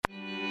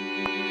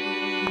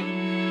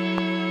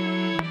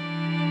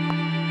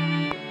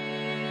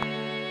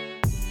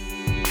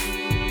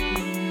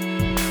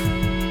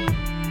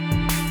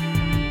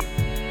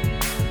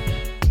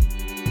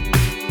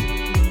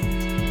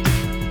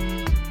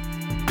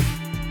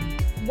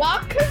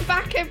Welcome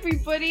back,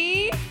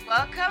 everybody.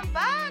 Welcome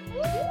back.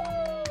 Woo!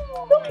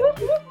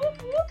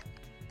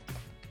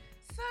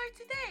 So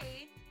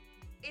today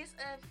is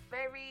a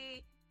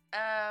very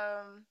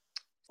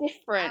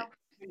Different.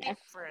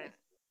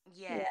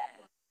 yeah.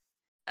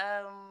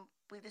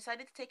 We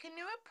decided to take a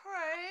new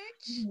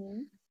approach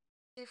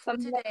for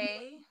Something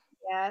today.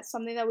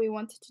 something that we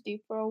wanted to do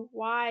for a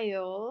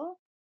while.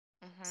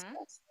 Mm-hmm.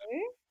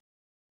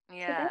 So,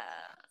 Yeah.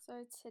 So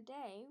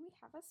today we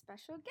have a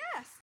special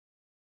guest.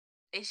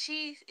 Is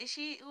she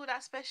all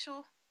that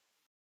special?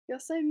 You're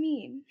so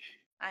mean.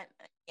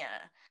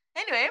 Yeah.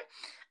 Anyway,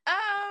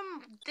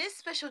 this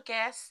special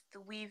guest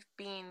we've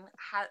been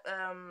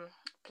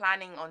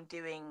planning on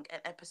doing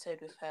an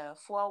episode with her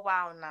for a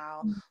while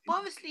now, but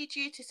obviously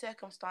due to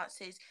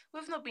circumstances,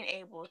 we've not been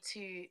able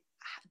to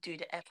do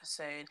the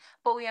episode.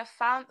 But we have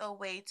found a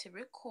way to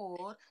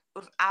record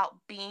without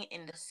being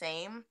in the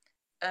same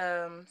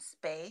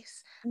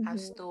space and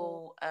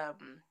still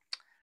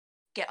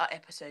get our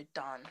episode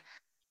done.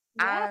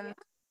 Yeah. And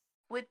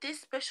would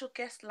this special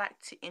guest like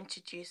to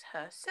introduce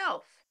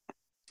herself?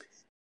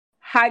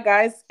 Hi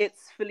guys,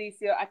 it's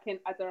Felicia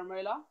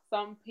Adaramola.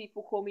 Some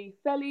people call me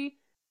Feli,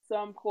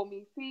 some call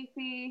me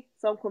Fifi,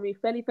 some call me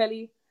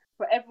Feli,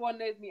 but everyone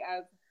knows me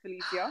as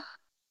Felicia.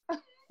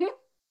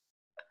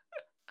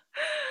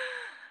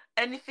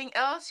 Anything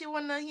else you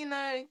wanna,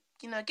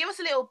 give us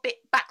a little bit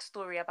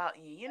backstory about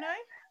you,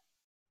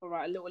 All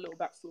right, a little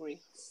backstory.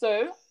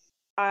 So,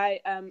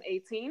 I am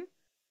 18.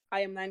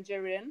 I am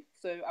Nigerian,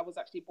 so I was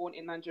actually born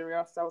in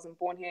Nigeria. So I wasn't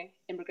born here.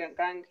 Immigrant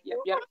gang.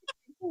 Yep.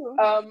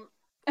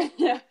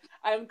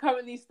 I'm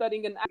currently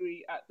studying an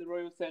degree at the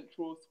Royal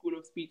Central School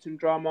of Speech and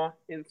Drama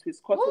in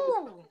Swiss Cottage.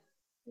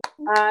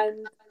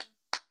 And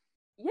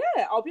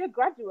yeah, I'll be a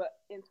graduate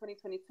in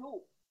 2022.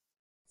 So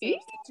stay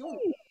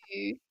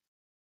tuned.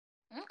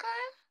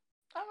 Okay.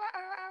 All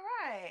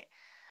right.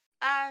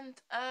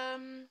 And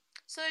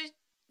so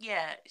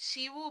yeah,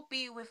 she will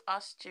be with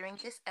us during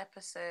this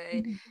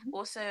episode,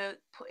 also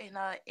putting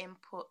her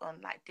input on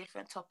like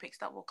different topics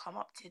that will come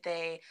up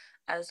today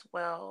as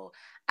well.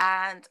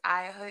 And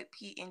I hope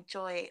you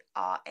enjoy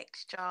our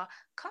extra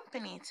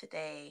company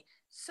today.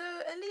 So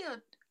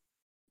Aaliyah,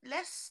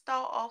 let's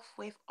start off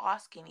with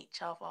asking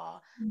each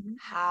other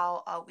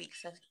how our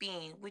weeks have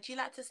been. Would you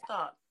like to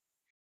start?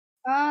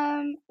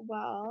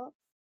 Well,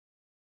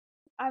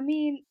 I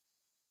mean,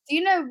 do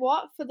you know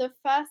what? For the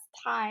first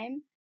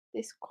time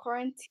this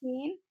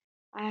quarantine,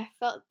 I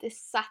felt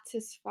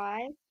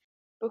dissatisfied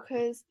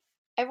because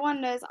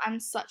everyone knows I'm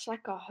such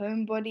like a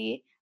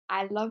homebody.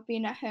 I love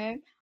being at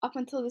home. Up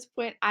until this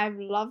point, I've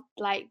loved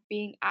like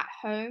being at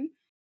home,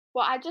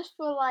 but I just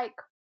feel like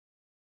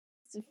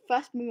it's the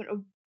first moment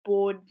of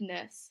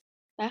boredness.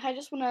 Like I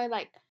just want to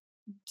like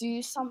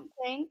do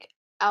something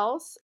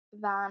else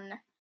than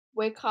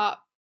wake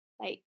up,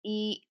 like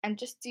eat, and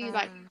just do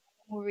like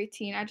more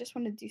routine. I just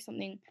want to do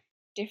something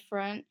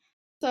different.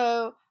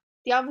 So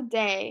the other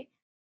day,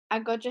 I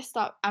got dressed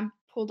up and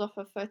pulled off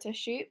a photo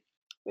shoot,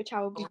 which I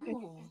will be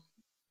posting.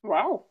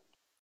 Wow.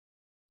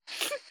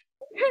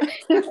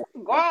 Go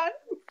on.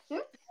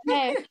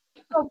 I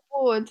got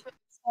bored.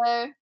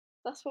 So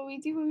that's what we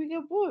do when we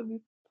get bored. We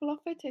pull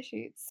off photo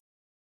shoots.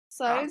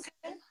 So,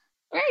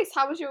 Grace,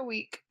 how was your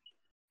week?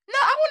 No,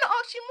 I want to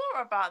ask you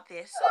more about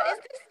this. So is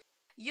this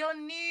your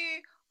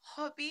new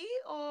hobby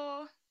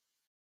or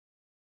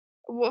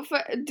What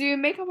do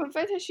makeup and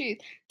photo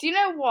shoots? Do you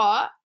know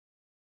what?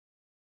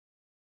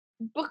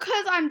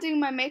 Because I'm doing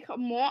my makeup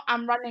more,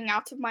 I'm running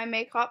out of my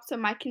makeup, so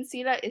my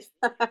concealer is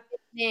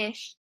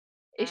finished.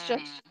 It's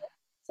just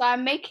so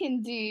I'm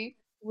making do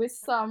with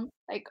some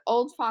like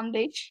old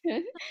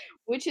foundation,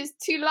 which is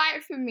too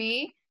light for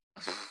me.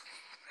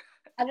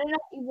 I don't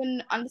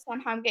even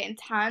understand how I'm getting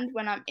tanned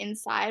when I'm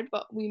inside,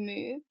 but we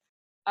move.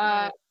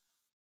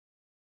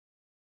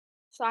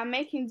 So I'm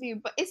making do,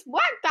 but it's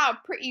worked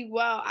out pretty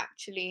well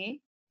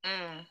actually.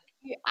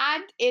 You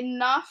add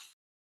enough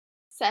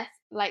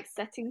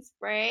setting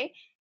spray,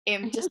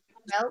 it just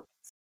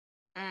melts.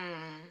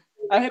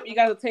 I hope you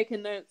guys are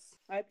taking notes.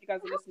 I hope you guys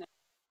are listening.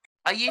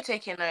 Are you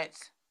taking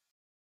notes?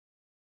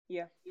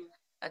 Yeah.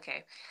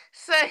 Okay.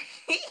 So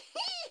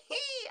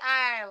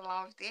I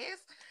love this.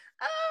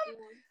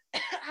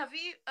 Have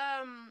you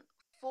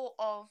thought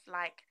of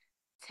like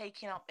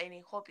taking up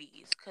any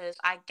hobbies? Because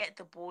I get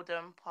the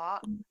boredom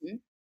part.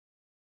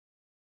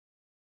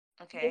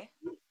 Okay.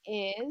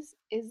 Is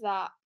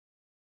that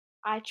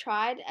I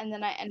tried and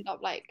then I end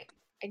up like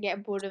I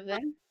get bored of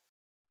them.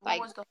 What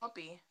was the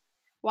hobby?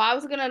 Well, I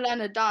was gonna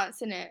learn a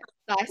dance, innit?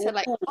 So I said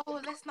like,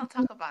 oh, let's not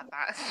talk about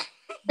that.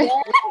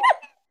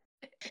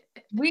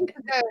 Weeks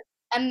ago,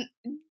 and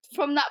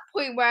from that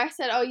point where I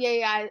said, oh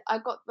yeah, I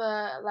got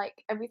the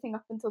like everything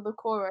up until the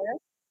chorus.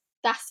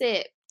 That's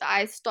it.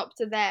 I stopped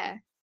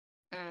there.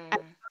 And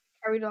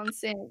carried on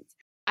since.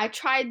 I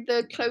tried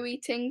the Chloe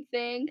Ting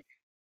thing.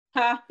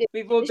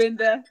 We've all been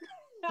there.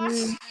 I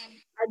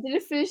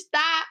didn't finish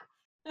that.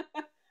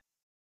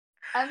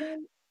 And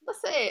then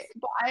that's it.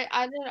 But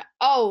I didn't.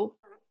 Oh,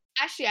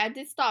 actually, I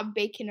did start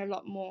baking a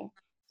lot more.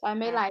 So I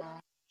made like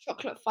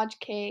chocolate fudge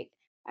cake.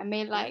 I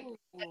made like Ooh.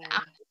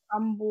 apple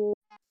crumble.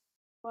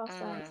 What else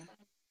did I make? Mm.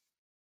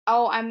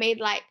 Oh, I made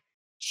like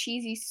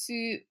cheesy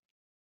soup.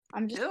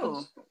 I'm just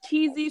Ew.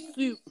 Cheesy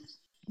soup.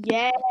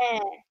 yeah,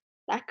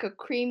 like a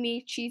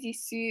creamy cheesy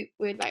soup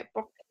with like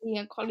broccoli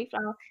and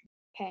cauliflower.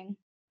 Peng.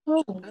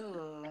 Oh,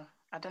 Ooh.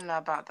 I don't know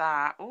about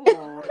that.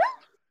 Ooh.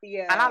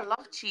 And I yeah.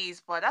 love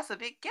cheese, but that's a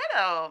bit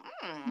ghetto.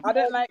 I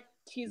don't like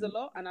cheese a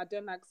lot, and I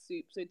don't like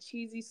soup. So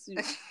cheesy soup.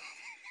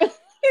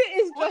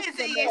 It's What just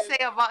is a it you no. say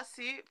about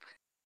soup?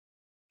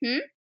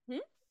 Hmm?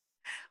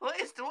 What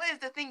is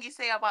the thing you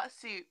say about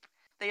soup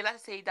that you like to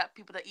say that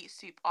people that eat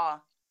soup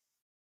are?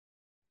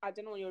 I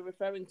don't know what you're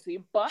referring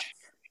to, but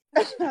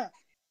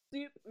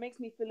soup makes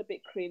me feel a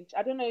bit cringe.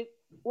 I don't know.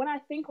 When I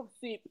think of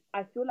soup,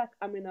 I feel like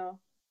I'm in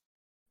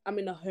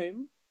a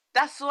home,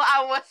 That's what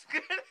I was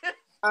gonna.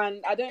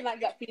 and I don't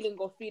like that feeling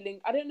or feeling.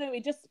 I don't know.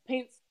 It just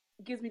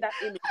gives me that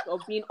image of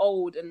being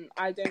old, and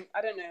I don't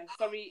know.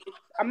 Sorry,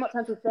 I'm not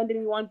trying to offend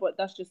anyone, but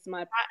that's just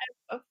my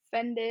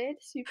Offended.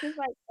 Soup is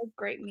like a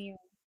great meal.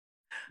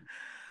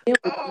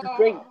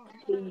 drink, Oh.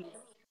 please.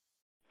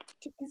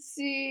 Chicken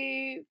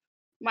soup,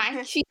 mac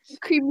and cheese,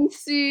 creamy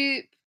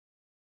soup.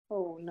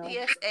 Oh no.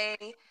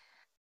 PSA.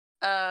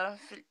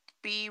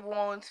 Be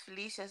warned,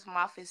 Felicia's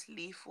mouth is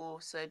lethal,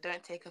 so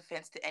don't take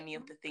offense to any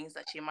of the things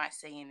that she might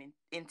say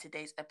in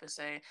today's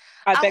episode.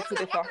 I I beg to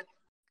wanna,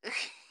 differ.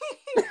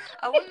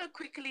 I want to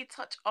quickly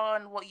touch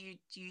on what you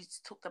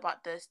talked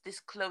about this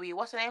Chloe.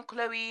 What's her name?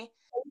 Chloe.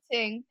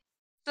 Thing.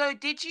 So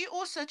did you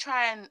also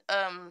try and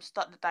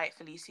start the diet,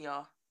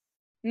 Felicia?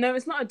 No,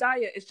 it's not a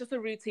diet. It's just a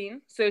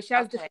routine. So she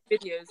has Okay. different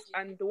videos,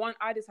 and the one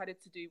I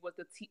decided to do was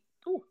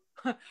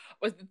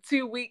was the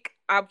 2 week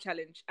ab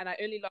challenge, and I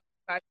only lasted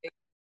 5 days.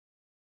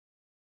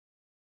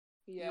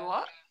 You Yeah,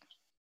 what?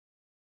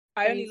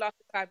 I only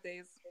lasted 5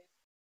 days.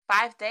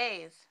 5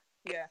 days.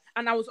 Yeah,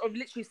 and I've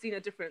literally seen a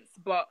difference,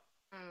 but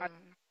I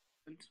Mm.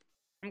 didn't.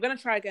 I'm gonna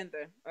try again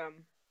though.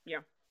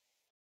 Yeah.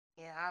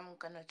 Yeah, I'm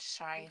gonna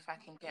try if I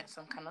can get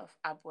some kind of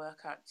ab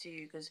workout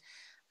too. Because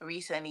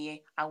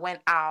recently I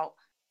went out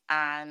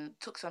and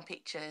took some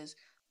pictures,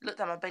 looked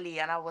at my belly,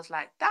 and I was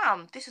like,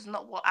 "Damn, this is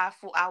not what I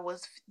thought I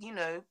was,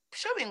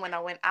 showing when I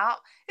went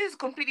out. This is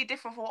completely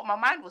different from what my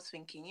mind was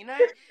thinking."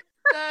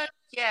 So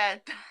yeah,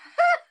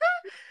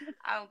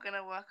 I'm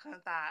gonna work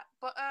on that.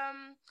 But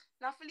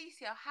now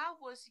Felicia, how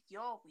was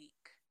your week?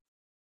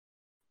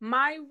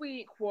 My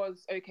week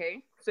was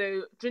okay.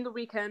 So during the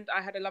weekend,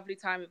 I had a lovely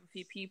time with a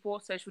few people,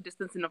 social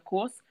distancing, of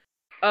course.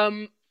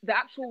 The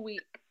actual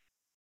week.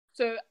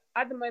 So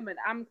at the moment,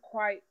 I'm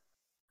quite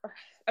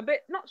a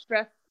bit not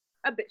stressed,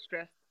 a bit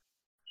stressed.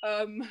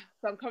 So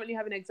I'm currently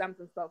having exams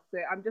and stuff. So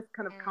I'm just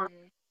kind of counting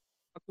Mm.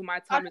 until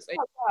my How time does is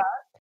over. that work?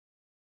 How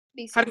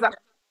Lisa, does that?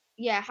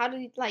 yeah, how do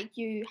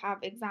you have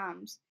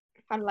exams?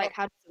 How does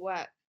it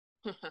work?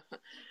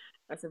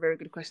 That's a very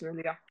good question,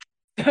 Amelia.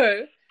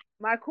 So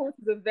my course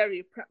is a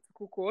very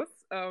practical course.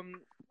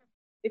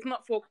 If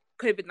not for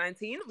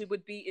COVID-19, we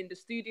would be in the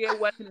studio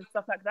working and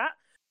stuff like that.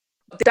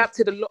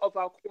 Adapted a lot of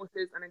our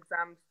courses and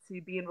exams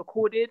to being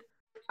recorded,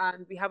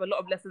 and we have a lot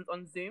of lessons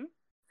on Zoom.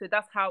 So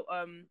that's how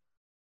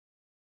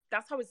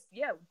it's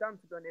done.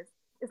 To be honest,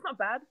 it's not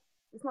bad.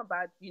 It's not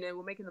bad.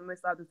 We're making the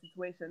most out of the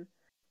situation.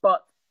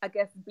 But I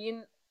guess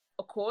being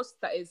a course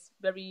that is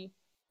very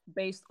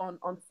based on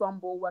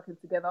ensemble working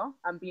together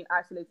and being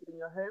isolated in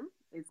your home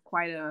is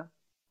quite a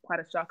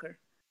shocker.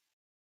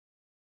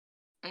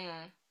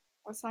 Mm.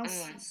 That sounds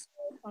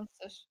Mm.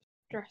 so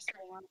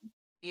stressful, man.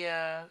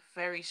 Yeah,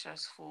 very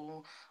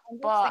stressful. I'm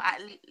just But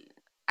like,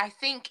 I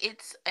think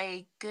it's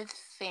a good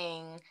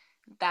thing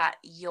that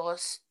you're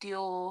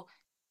still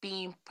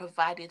being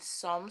provided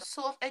some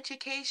sort of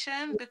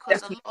education,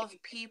 because a lot Definitely.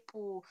 of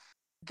people,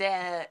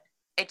 their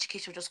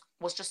education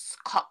was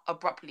just cut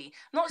abruptly.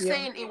 Not Yeah.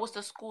 saying it was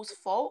the school's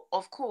fault,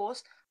 of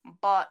course,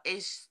 but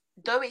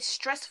though it's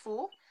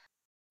stressful,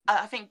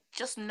 I think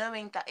just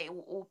knowing that it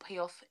will all pay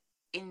off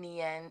in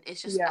the end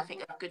is just, I Yeah.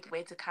 think, a good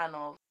way to kind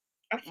of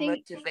I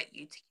think motivate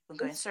you to keep on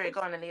going. it's Sorry,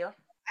 go on, Aaliyah.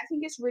 I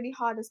think it's really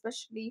hard,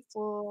 especially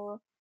for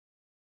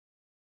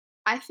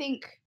I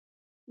think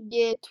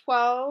year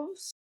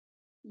 12s,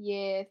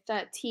 year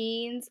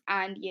 13s,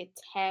 and year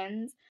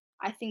 10s.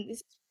 I think this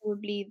is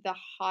probably the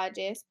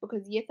hardest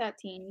because year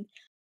 13,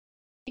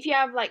 if you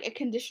have like a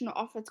conditional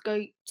offer to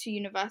go to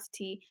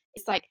university,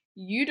 it's like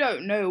you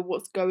don't know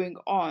what's going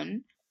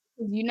on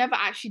because you never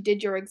actually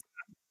did your exam.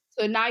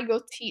 So now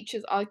your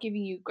teachers are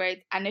giving you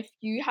grades, and if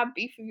you have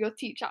beef with your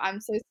teacher, I'm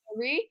so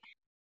sorry,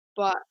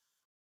 but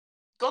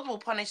God will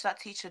punish that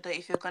teacher though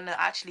if you're gonna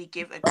actually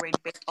give a grade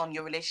based on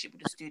your relationship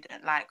with the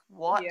student. Like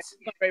what? Yeah. It's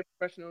not very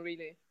professional,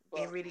 really. It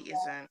But really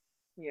isn't.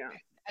 yeah.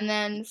 and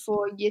then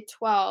for year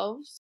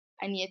 12s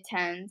and year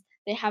 10s,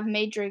 they have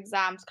major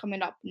exams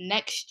coming up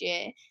next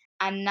year,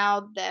 and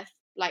now their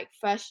like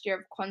first year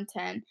of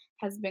content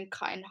has been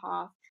cut in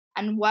half.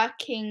 And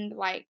working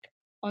like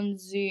on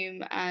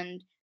Zoom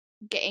and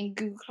getting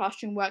Google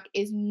Classroom work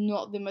is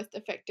not the most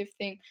effective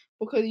thing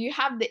because you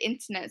have the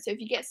internet. So if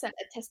you get sent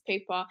a test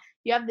paper,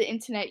 you have the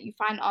internet, you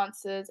find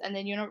answers, and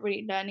then you're not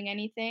really learning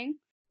anything.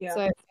 Yeah. So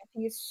I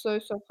think it's so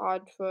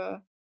hard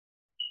for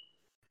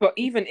But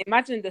even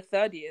imagine the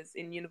third years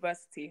in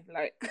university,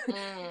 like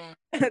Mm.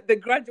 the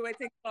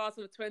graduating class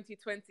of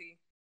 2020.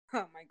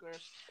 Oh my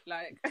gosh,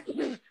 like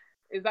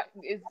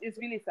it's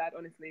really sad.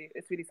 Honestly,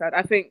 it's really sad.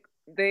 I think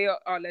they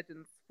are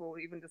legends for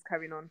even just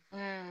carrying on.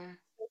 Mm.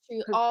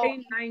 Because Oh,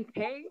 paying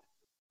 9K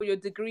for your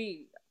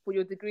degree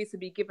to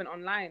be given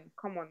online.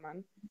 Come on,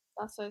 man.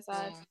 that's so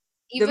sad. Mm.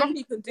 There's Even nothing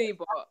you can do,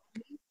 but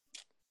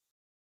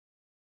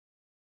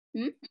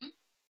hmm?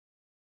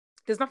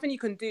 there's nothing you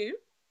can do,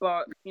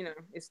 but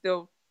it's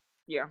still,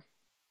 yeah,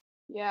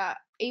 Yeah,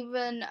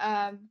 even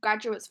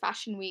graduates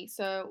fashion week,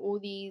 so all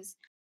these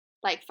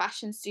like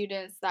fashion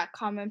students that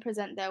come and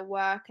present their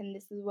work, and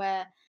this is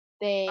where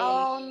they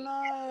Oh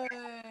no.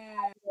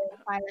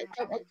 find like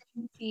job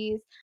opportunities.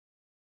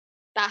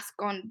 That's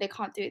gone. They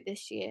can't do it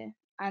this year,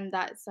 and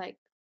that's like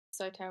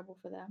so terrible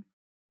for them.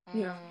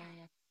 yeah,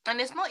 Mm. And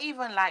it's not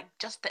even like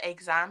just the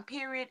exam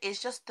period,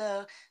 it's just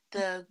the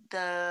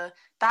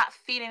that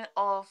feeling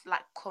of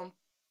like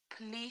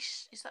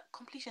completion. Is that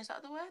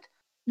the word?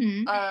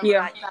 Hmm. yeah,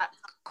 Like that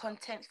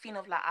content feeling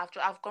of like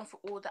I've gone through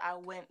all that I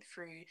went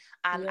through,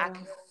 and I yeah,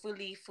 can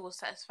fully feel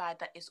satisfied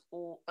that it's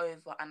all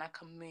over and I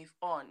can move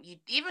on. You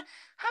even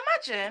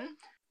imagine,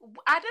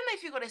 I don't know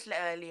if you got this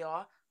letter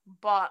earlier,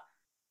 but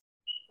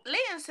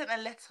Leighton sent a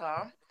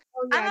letter,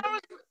 Oh and yeah. I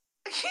was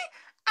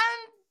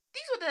and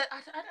these were I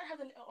don't have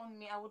the letter on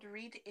me. I would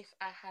read it if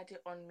I had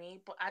it on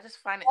me, but I just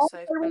find it Oh,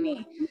 so wait,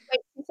 funny.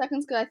 wait 2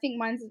 seconds, because I think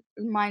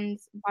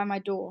mine's by my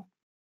door.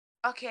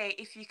 Okay,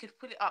 if you could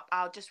put it up,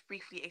 I'll just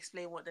briefly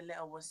explain what the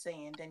letter was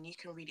saying, then you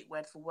can read it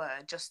word for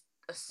word, just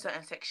a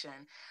certain section.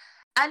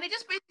 And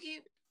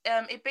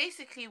it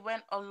basically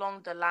went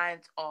along the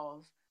lines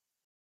of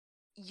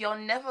you're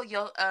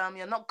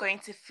not going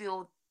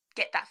to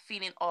get that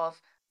feeling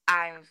of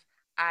I've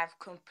I've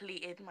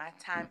completed my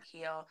time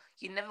here.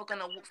 You're never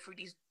gonna walk through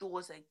these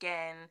doors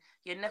again.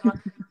 You're never,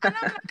 and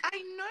I'm like, I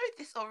know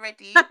this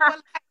already, but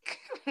like,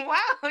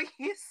 why are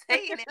you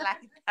saying it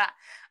like that?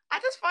 I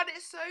just found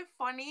it so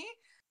funny.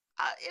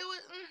 It was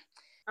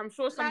I'm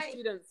sure some like,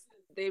 students,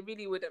 they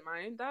really wouldn't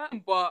mind that,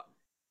 but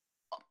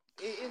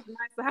it is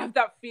nice to have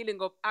that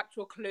feeling of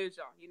actual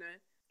closure.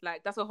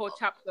 Like that's a whole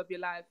chapter of your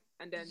life,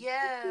 and then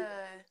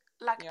yeah,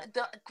 like yeah,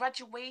 the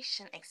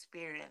graduation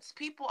experience.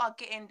 People are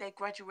getting their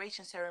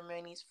graduation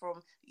ceremonies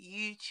from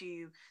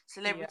YouTube,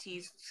 yeah,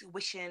 celebrities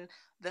wishing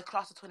the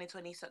class of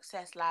 2020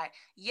 success. Like,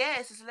 yeah,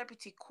 it's a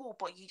celebrity, cool,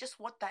 but you just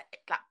want that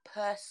like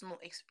personal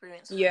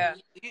experience for yeah,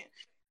 you.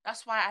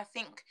 That's why I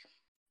think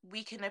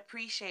we can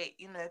appreciate,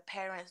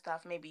 parents that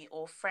have maybe,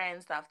 or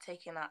friends that have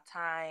taken that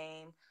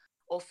time,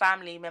 or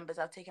family members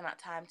that have taken that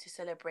time to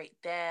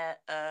celebrate their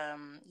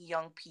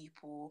young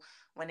people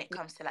when it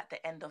comes to like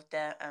the end of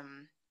their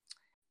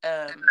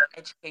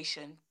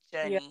education yeah.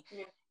 journey,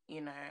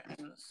 you know.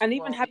 And And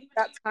even well, having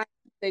that time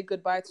to say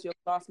goodbye to your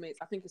classmates,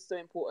 I think is so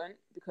important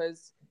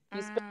because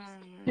you spend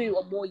mm, 2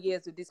 or more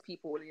years with these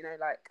people.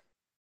 Like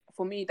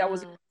for me, that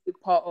was a mm, big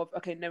part of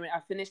okay, knowing I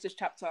finished this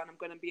chapter and I'm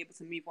gonna be able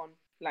to move on.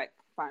 Like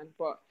fine,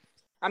 but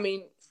I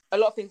mean, a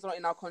lot of things are not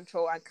in our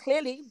control, and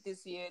clearly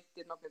this year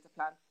did not go to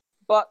plan.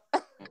 But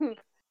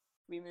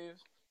we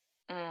moved.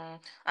 and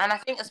I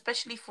think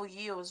especially for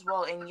you as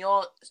well in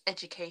your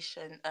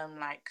education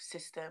like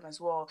system as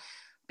well,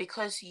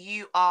 because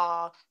you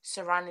are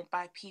surrounded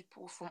by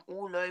people from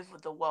all over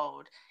the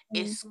world, Mm.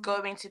 it's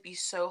going to be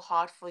so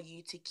hard for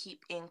you to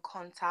keep in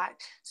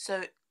contact.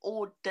 So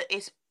all the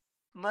it's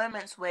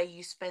moments where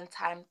you spend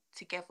time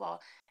together,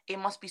 it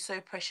must be so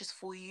precious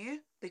for you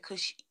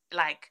because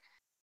like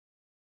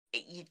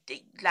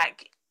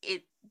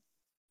it,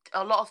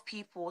 a lot of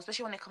people,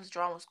 especially when it comes to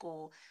drama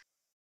school,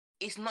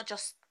 it's not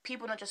just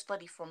people not just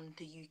study from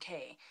the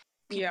UK.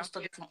 People Yeah,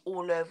 study from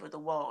all over the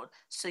world.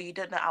 So you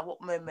don't know at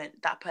what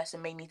moment that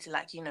person may need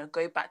to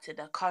go back to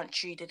their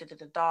country, da da da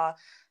da da.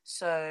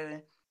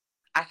 So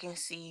I can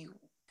see.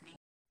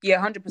 yeah,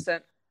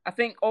 100%. I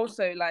think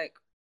also like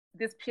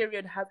this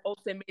period has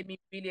also made me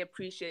really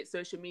appreciate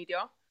social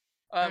media.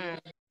 Mm,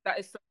 That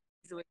is so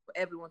easy way for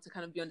everyone to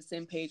kind of be on the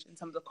same page in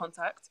terms of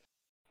contact.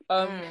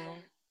 Um,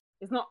 mm,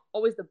 it's not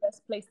always the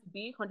best place to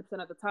be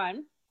 100% of the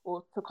time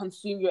or to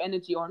consume your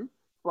energy on,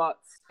 but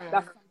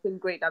that's mm, something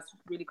great that's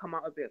really come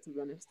out of it, to be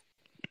honest.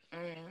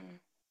 mm.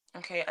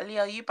 Okay, Ali,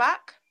 are you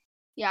back?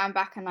 Yeah, I'm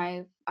back, and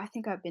I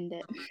think I've binned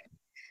it.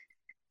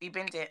 You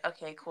binned it.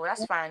 Okay, cool.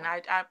 That's fine.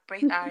 I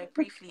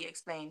briefly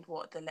explained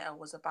what the letter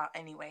was about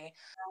anyway.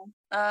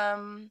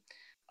 Um.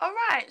 All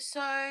right. So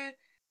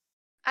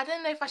I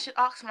don't know if I should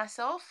ask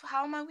myself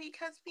how my week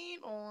has been,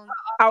 or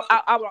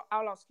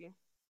I'll ask you.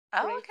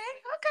 oh, Great. okay,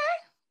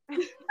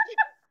 okay.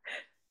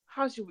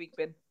 How's your week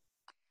been?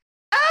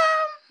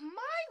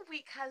 My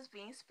week has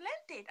been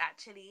splendid.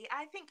 Actually,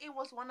 I think it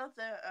was one of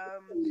the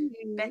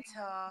Mm.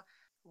 better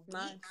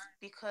Nice. weeks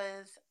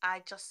because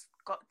I just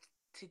got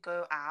to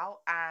go out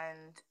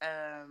and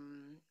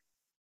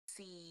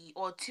see,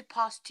 or two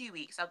past 2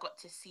 weeks I got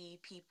to see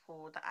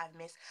people that I've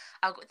missed.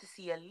 I got to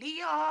see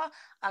Aaliyah,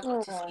 I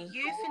got to see Oh,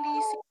 you,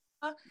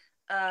 Felicia,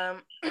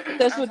 and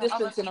social some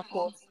other distancing, of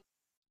people. course.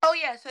 Oh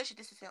yeah, social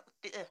distancing,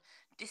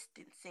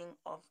 distancing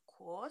of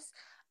course.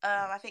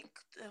 I think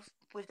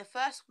with the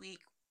first week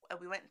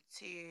we went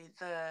to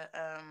the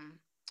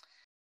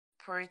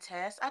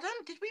protest. I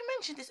don't. Did we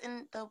mention this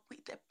in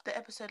the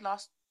episode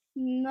last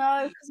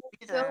No, week? because We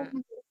we didn't.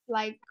 filmed it,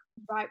 like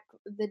right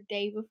the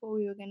day before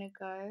we were gonna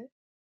go.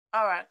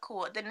 All right,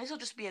 cool. Then this will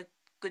just be a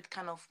good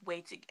kind of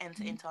way to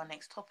enter into our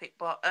next topic.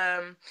 But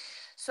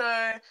so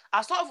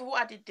I'll start off with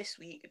what I did this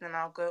week, and then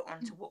I'll go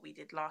on to what we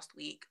did last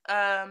week.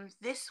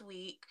 This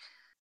week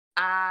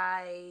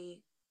I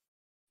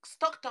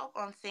stocked up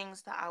on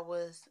things that I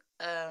was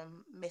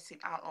missing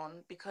out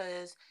on,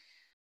 because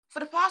for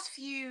the past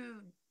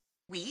few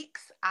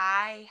weeks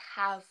I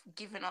have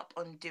given up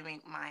on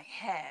doing my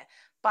hair.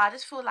 But I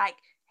just feel like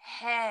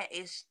hair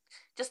is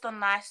just a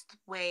nice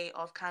way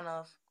of kind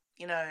of,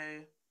 you know,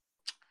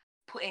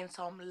 putting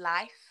some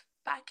life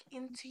back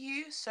into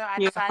you. So I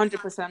Yeah, decided,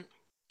 100%.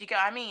 you get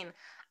what I mean?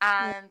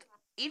 Yeah. And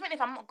even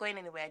if I'm not going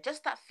anywhere,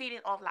 just that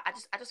feeling of like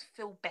I just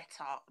feel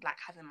better like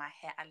having my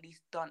hair at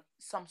least done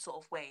some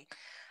sort of way.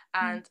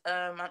 And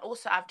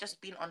also I've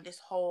just been on this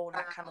whole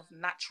like kind of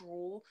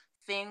natural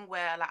thing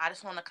where like I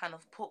just want to kind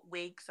of put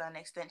wigs and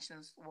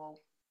extensions, well,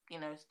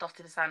 stuff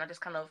to the side. I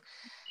just kind of,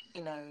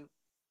 you know,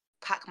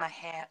 pack my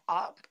hair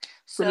up.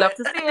 We'd So love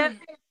to see it.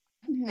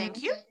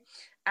 thank you.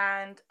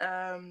 And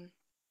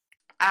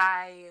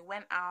I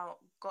went out,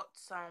 got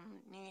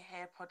some new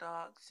hair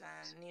products,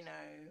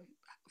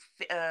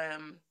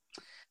 and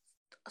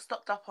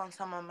stocked up on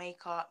summer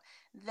makeup.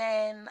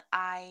 Then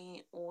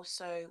I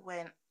also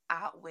went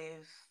out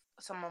with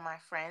some of my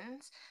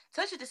friends,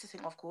 social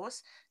distancing, of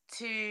course,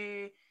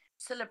 to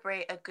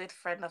celebrate a good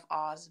friend of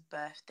ours'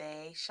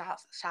 birthday. Shout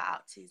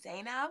out to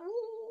Zainab.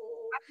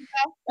 Woo!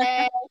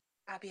 Yeah.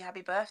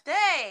 Happy birthday.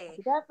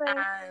 Happy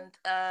birthday.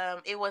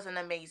 And it was an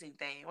amazing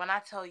day. When I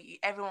tell you,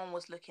 everyone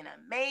was looking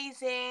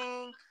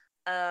amazing.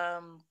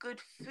 Good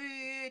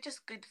food,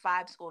 just good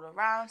vibes all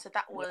around. So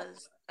that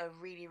was a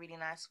really, really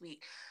nice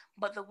week.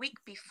 But the week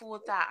before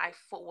that I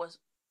thought was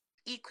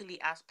equally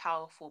as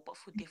powerful, but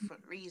for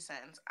different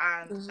reasons.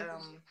 And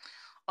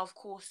of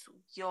course,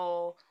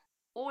 you're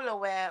all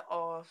aware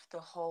of the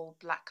whole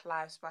Black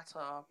Lives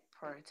Matter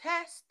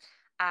protest,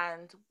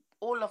 and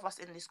all of us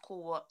in this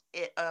call were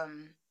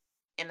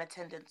in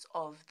attendance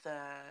of the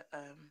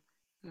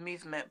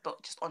movement,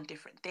 but just on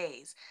different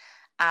days.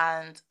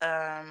 And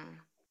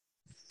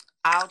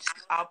I'll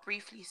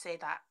briefly say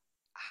that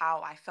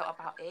how I felt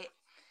about it.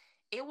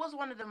 It was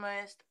one of the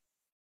most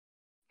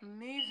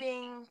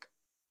moving,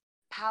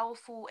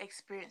 powerful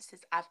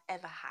experiences I've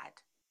ever had.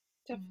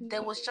 There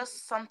Definitely. was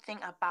just something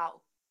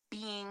about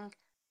being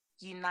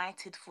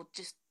united for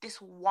just this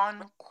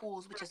one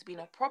cause, which has been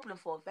a problem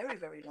for a very,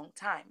 very long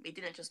time. It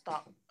didn't just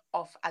start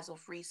off as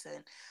of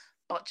recent,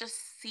 but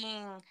just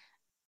seeing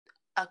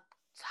a,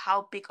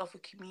 how big of a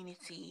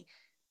community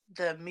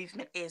the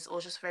movement is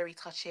was just very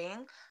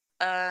touching.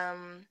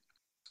 Um,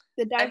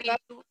 The Ali,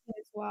 diversity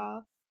as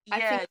well. I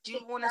think yeah, do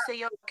you want to say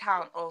your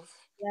account of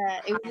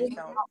it how was you really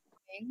felt?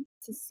 heartwarming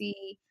to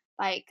see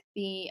like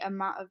the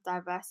amount of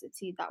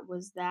diversity that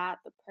was there at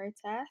the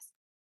protest,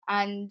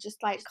 and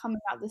just like coming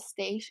out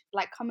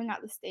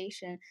the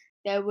station,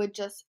 there were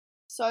just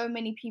so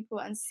many people,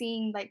 and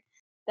seeing like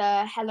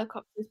the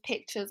helicopters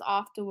pictures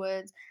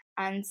afterwards,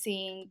 and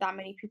seeing that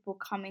many people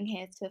coming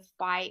here to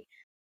fight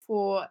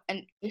for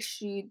an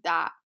issue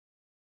that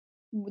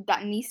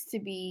needs to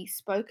be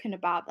spoken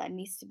about, that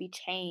needs to be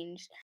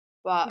changed.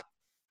 But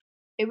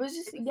it was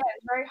just, yeah, it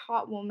was very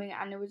heartwarming,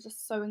 and it was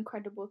just so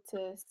incredible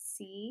to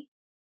see.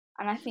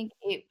 And I think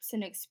it's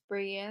an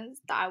experience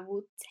that I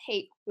will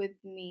take with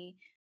me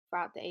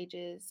throughout the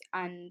ages.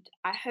 And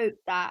I hope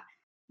that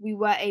we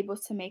were able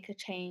to make a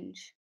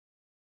change.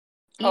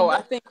 Oh, Even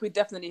I think we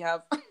definitely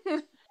have.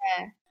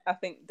 yeah, I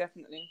think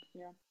definitely.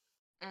 Yeah.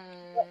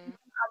 Mm,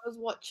 I was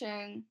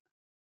watching.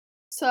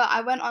 So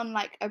I went on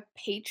like a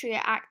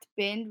Patriot Act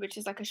binge, which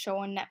is like a show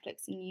on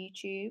Netflix and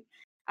YouTube.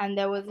 And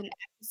there was an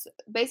episode.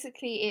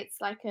 Basically, it's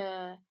like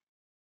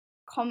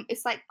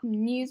it's like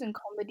news and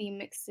comedy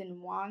mixed in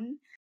one.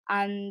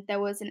 And there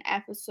was an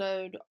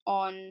episode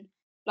on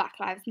Black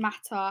Lives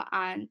Matter,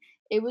 and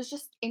it was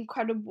just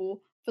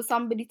incredible for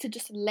somebody to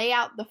just lay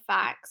out the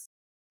facts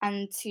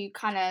and to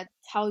kind of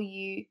tell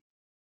you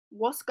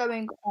what's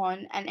going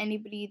on. And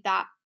anybody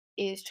that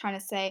is trying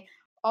to say,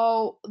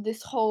 oh,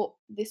 this whole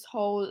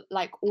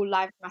like all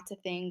lives matter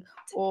thing,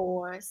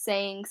 or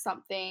saying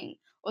something,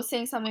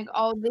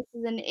 oh, this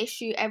is an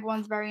issue,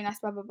 everyone's very nice,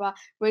 blah blah blah,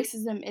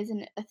 racism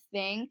isn't a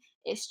thing.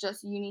 It's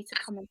just you need to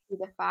come and see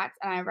the facts,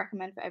 and I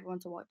recommend for everyone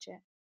to watch it.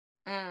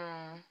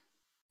 mm,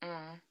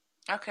 mm.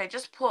 Okay,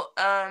 just put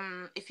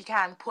if you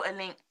can put a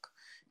link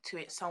to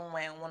it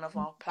somewhere on one of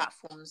our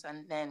platforms,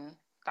 and then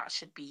that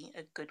should be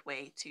a good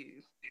way to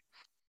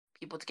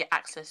people to get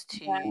access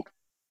Yeah, to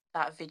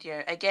that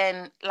video.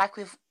 Again, like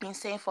we've been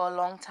saying for a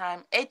long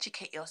time,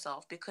 educate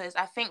yourself, because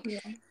I think yeah,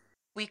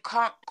 we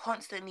can't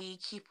constantly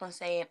keep on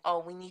saying, oh,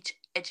 we need to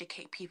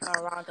educate people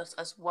around us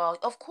as well.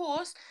 Of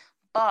course,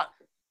 but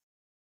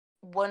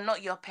we're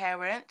not your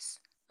parents.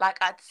 like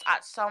at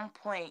some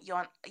point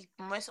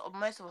most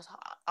of us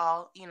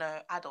are, you know,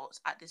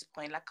 adults at this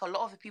point. Like a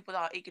lot of the people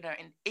that are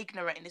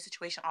ignorant in this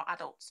situation are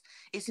adults.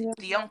 It's Yeah.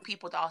 the young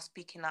people that are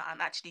speaking out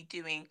and actually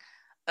doing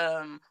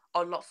a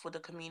lot for the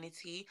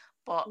community.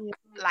 But Yeah.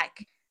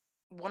 like,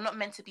 we're not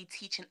meant to be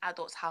teaching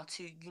adults how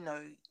to, you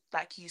know,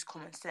 like, use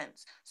common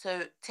sense.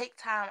 So take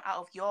time out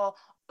of your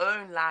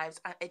own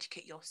lives and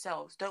educate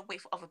yourselves. Don't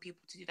wait for other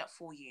people to do that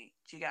for you.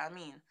 Do you get what I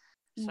mean?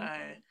 So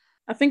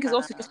I think it's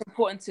also just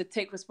important to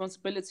take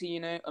responsibility, you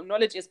know.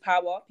 Knowledge is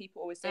power.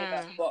 People always say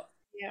that, but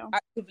Yeah.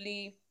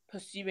 actively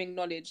pursuing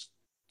knowledge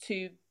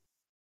to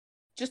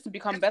just to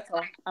become better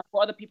and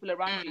for other people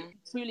around you. If you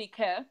truly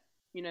care,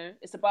 you know,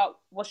 it's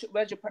about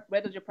where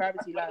does your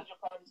priority lie?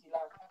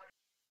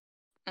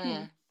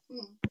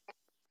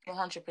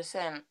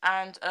 100%.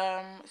 And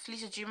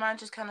Felicia, do you mind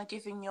just kind of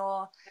giving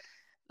your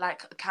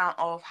like account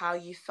of how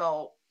you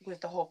felt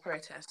with the whole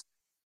protest?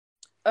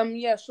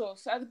 Yeah, sure.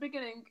 So at the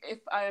beginning, if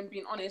I am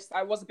being honest,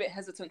 I was a bit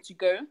hesitant to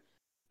go.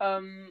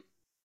 Um,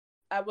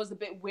 I was a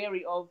bit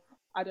wary of,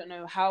 I don't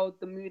know, how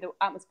the mood or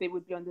atmosphere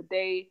would be on the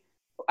day.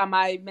 Am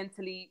I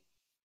mentally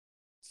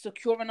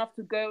secure enough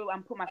to go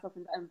and put myself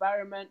in that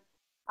environment?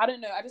 I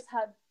don't know. I just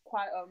had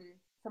quite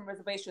some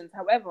reservations.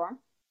 However,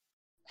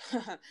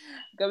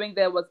 going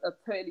there was a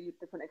totally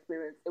different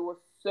experience. It was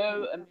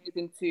so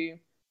amazing to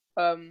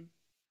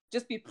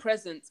just be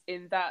present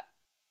in that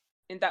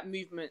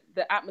movement.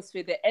 The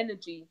atmosphere, the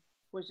energy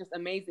was just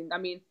amazing. I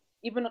mean,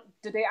 even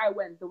the day I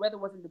went, the weather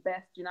wasn't the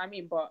best, you know what I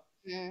mean? But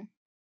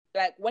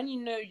like, when you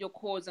know your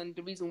cause and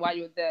the reason why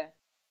you're there,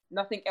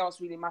 nothing else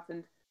really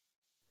mattered.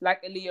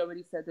 Like Ali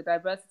already said, the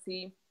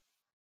diversity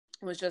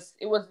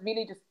it was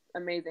really just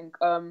amazing.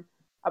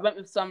 I went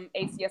with some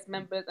ACS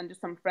members and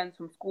just some friends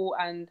from school,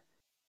 and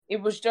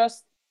it was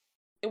just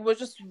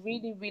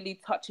really, really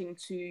touching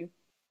to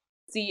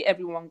see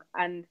everyone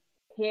and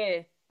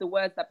hear the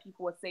words that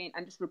people were saying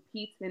and just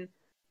repeating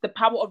the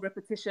power of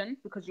repetition,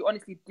 because you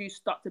honestly do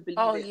start to believe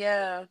Oh it.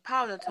 yeah,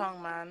 power of the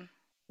tongue, man.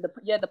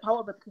 The power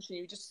of repetition,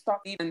 you just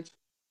start believing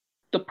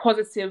the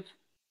positive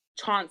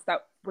chants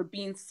that were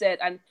being said.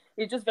 And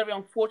it's just very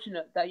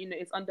unfortunate that, you know,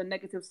 it's under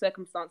negative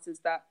circumstances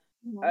that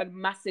a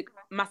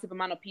massive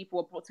amount of people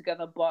are brought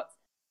together, but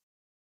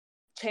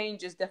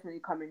change is definitely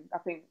coming. I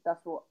think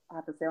that's what I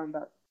have to say on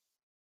that.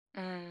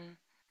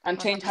 And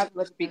change has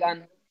already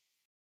begun.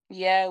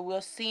 Yeah,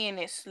 we're seeing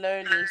it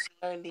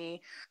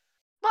slowly.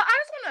 But I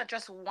just want to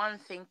address one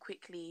thing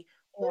quickly.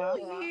 All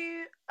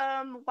you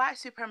white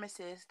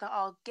supremacists that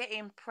are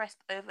getting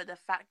pressed over the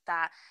fact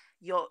that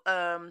your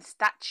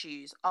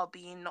statues are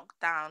being knocked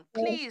down,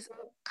 please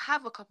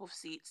have a couple of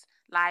seats.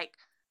 Like,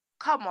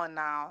 come on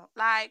now.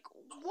 Like,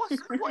 what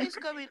is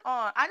going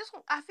on?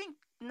 I think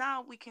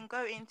now we can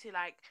go into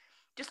like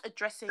just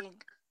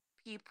addressing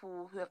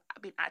people who have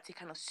been acting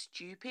kind of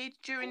stupid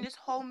during this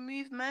whole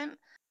movement.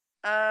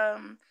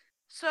 Um,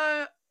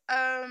 so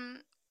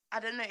I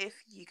don't know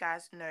if you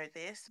guys know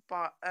this,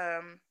 but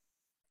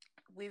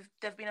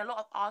there've been a lot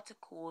of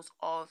articles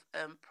of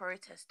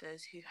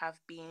protesters who have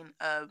been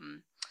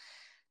um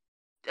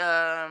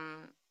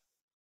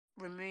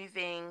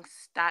removing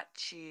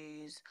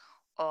statues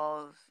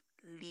of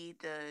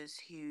leaders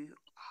who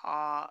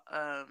are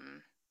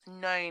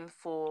known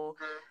for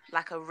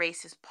like a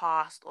racist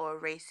past or a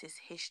racist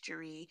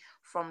history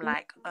from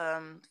like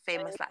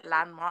famous like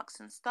landmarks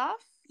and stuff.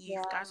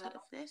 You guys heard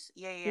of this?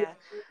 Yeah.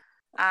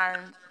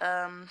 And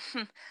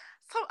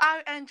so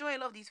I enjoy a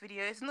lot of these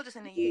videos, not just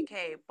in the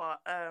UK but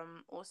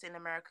also in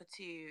America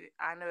too.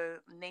 I know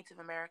Native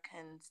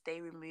Americans, they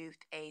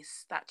removed a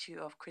statue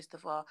of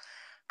Christopher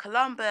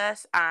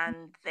Columbus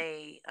and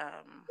they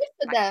Good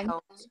for like them.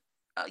 held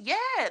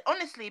yeah,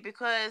 honestly,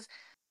 because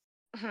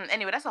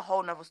anyway, that's a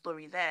whole nother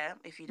story there.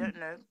 If you don't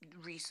know,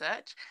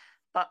 research.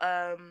 But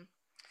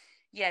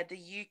yeah, the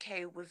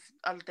UK with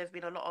there've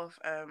been a lot of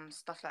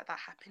stuff like that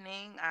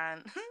happening,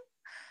 and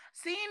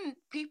seeing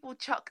people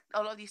chuck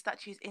a lot of these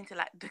statues into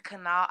like the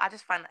canal, I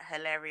just find that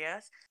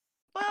hilarious.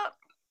 But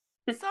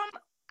some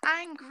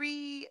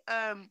angry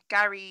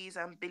Garys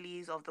and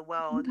Billies of the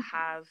world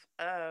have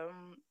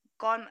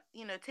gone,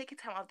 you know, taken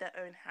time out of their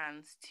own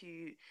hands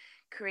to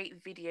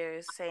create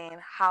videos saying,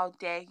 how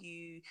dare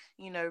you,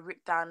 you know,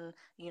 rip down,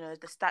 you know,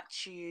 the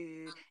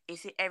statue,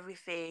 is it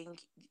everything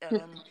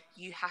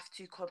you have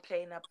to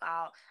complain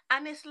about?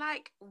 And it's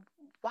like,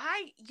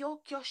 why you're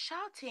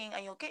shouting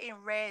and you're getting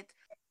red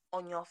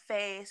on your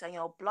face and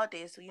your blood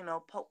is, you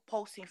know,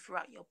 pulsing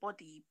throughout your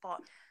body, but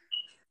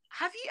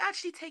have you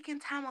actually taken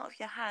time out of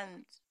your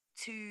hand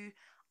to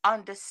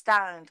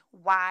understand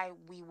why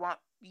we want,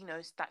 you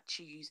know,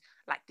 statues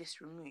like this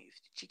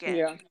removed? Do you get?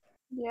 Yeah.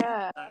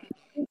 Yeah.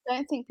 I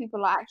don't think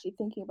people are actually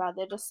thinking about it.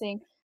 They're just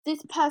saying,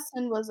 "This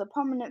person was a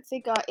prominent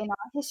figure in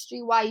our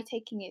history. Why are you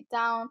taking it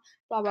down?"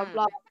 Blah blah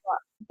blah. Mm, But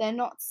they're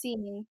not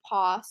seeing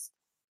past.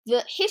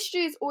 The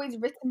history is always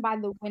written by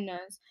the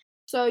winners,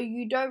 so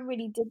you don't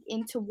really dig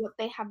into what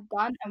they have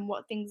done and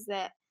what things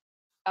that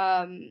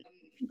um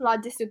people are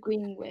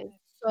disagreeing with.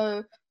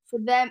 So for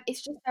them,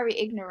 it's just very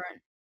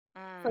ignorant.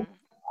 For mm.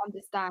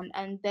 understand,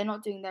 and they're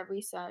not doing their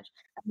research.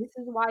 And this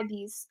is why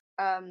these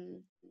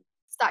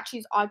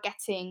statues are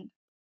getting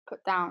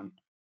put down,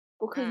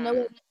 because no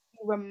one is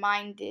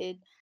reminded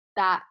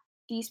that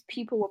these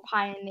people were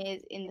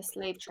pioneers in the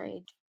slave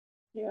trade.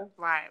 Yeah.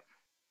 Right.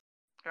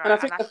 And I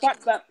Right. think And I the think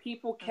fact that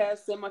people care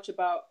so much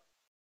about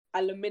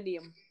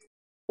aluminium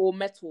or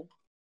metal,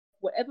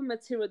 whatever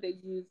material they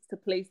use to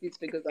place these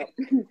figures up.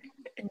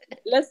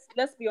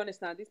 Let's be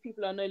honest now. These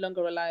people are no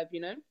longer alive,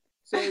 you know.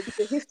 So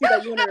the history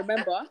that you want to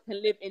remember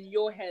can live in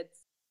your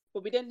heads,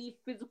 but we don't need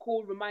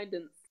physical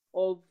reminders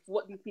of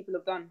what these people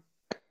have done.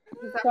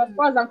 So as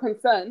far as I'm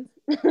concerned,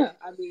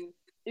 I mean,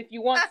 if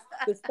you want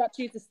the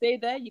statue to stay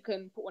there, you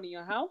can put one in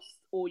your house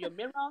or your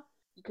mirror.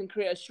 You can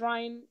create a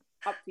shrine.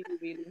 Up to you,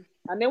 really.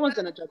 And no one's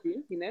gonna judge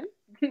you. You know,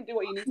 do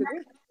what you need to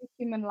do.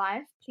 Human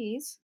life,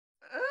 please.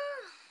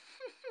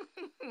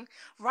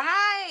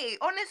 Right.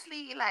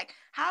 Honestly, like,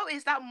 how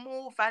is that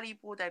more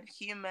valuable than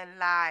human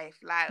life?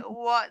 Like,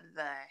 what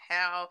the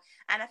hell?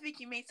 And I think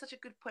you made such a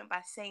good point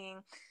by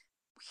saying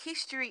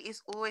history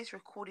is always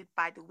recorded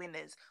by the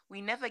winners.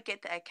 We never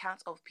get the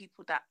accounts of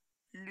people that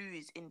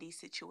lose in these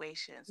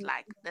situations.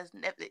 Like, there's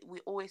never, we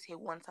always hear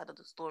one side of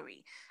the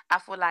story. I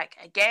feel like,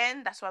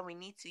 again, that's why we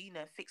need to,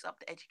 fix up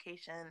the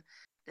education,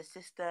 the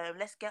system.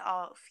 Let's get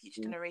our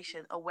future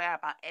generation aware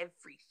about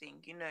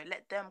everything.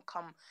 Let them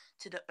come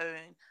to their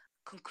own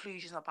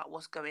conclusions about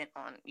what's going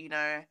on.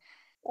 That's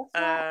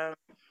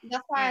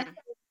why I think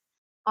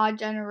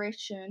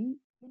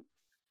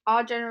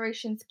our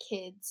generation's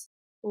kids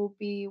will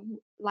be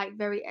like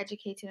very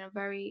educated and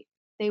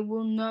they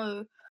will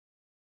know,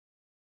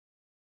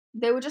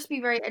 they will just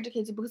be very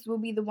educated, because we'll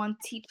be the one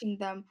teaching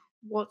them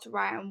what's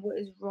right and what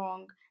is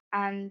wrong,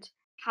 and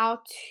how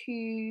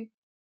to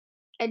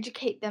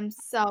educate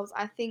themselves.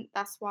 I think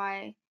that's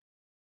why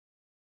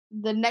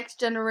the next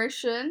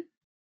generation,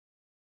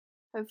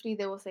 hopefully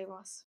they will save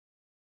us.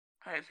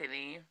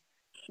 Hopefully.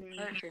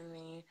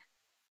 Hopefully.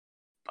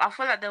 I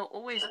feel like there will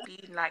always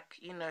be, like,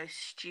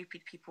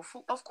 stupid people.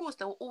 Of course,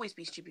 there will always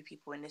be stupid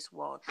people in this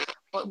world,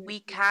 but we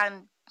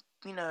can,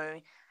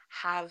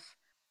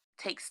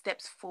 take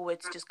steps forward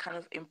to just kind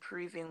of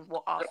improving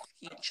what our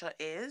future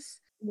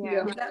is.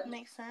 Yeah. Does that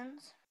make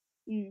sense?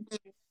 Mm.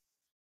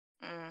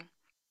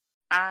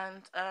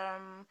 And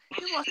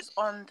who was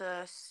on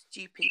the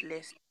stupid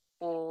list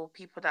for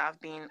people that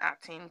have been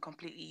acting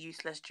completely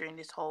useless during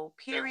this whole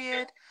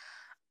period?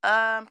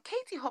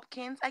 Katie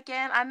Hopkins,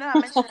 again. I know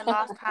I mentioned it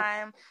last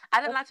time.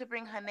 I didn't like to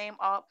bring her name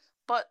up,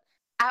 but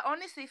I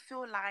honestly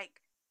feel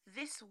like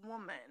this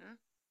woman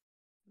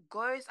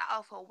goes out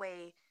of her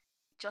way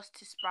just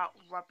to sprout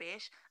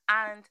rubbish,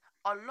 and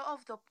a lot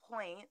of the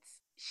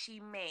points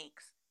she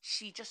makes,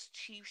 she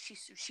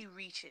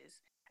reaches.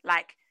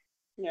 Like,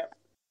 Yeah.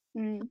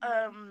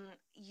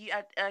 you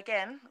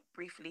again,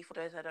 briefly, for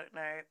those I don't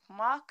know,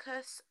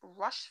 Marcus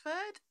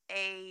Rashford,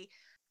 a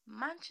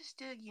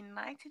Manchester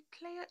United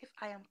player, if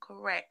I am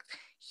correct,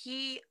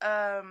 he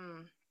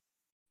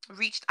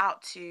reached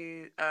out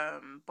to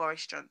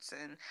Boris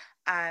Johnson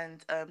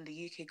and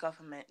the UK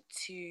government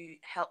to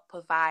help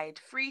provide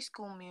free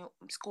school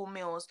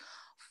meals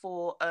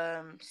for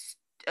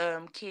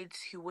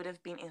kids who would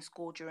have been in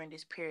school during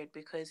this period,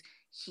 because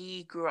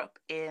he grew up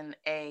in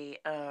a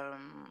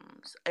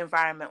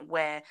environment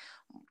where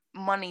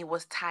money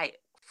was tight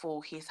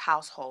for his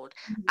household,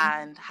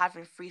 and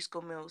having free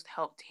school meals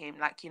helped him,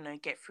 like,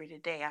 get through the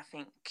day. I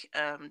think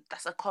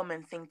that's a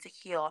common thing to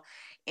hear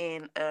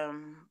in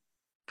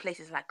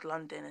places like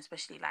London,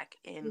 especially like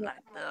in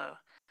like the,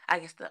 I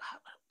guess, the,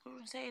 what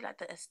would you say, like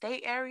the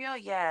estate area.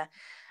 Yeah.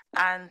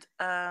 And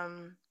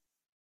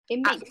It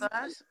makes at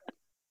first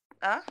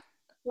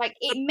like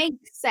it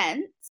makes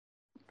sense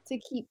to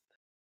keep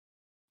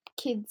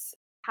kids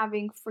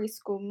having free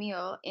school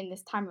meal in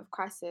this time of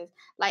crisis.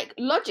 Like,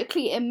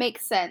 logically it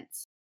makes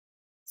sense.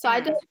 So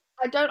I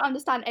don't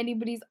understand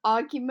anybody's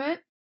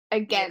argument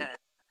against.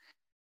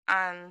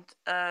 yeah. And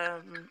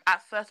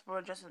at first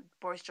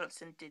Boris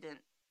Johnson didn't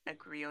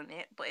agree on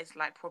it, but it's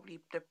like probably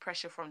the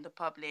pressure from the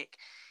public.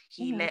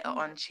 He later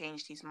on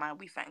changed his mind,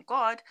 we thank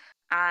God,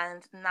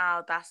 and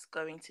now that's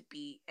going to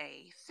be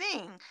a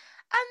thing. And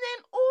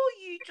then all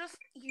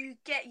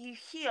you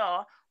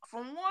hear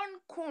from one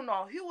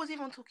corner, who was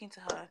even talking to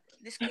her,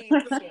 this Katie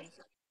Hopkins,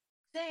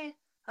 saying,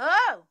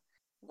 "Oh,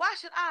 why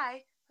should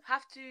I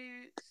have to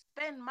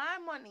spend my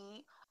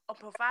money on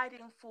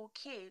providing for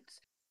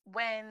kids,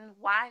 when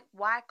why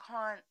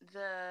can't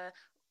the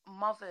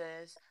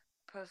mothers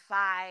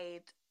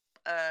provide,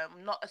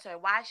 not sorry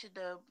why should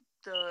the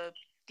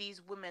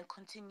these women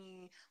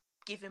continue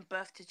giving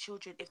birth to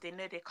children if they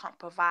know they can't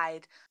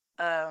provide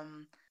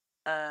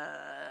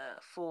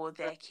for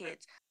their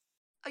kids?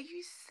 Are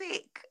you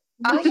sick?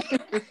 No,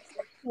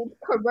 with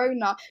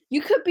Corona,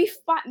 you could be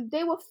fine.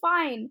 They were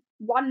fine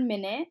 1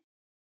 minute,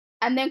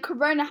 and then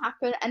Corona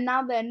happened, and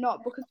now they're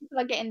not, because people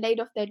are getting laid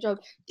off their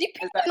job. Do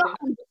people not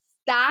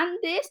understand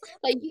this?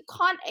 Like, you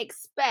can't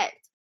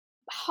expect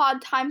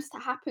hard times to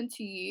happen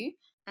to you,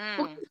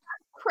 because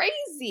that's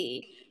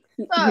crazy.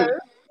 So it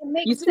You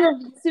makes see,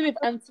 sense. with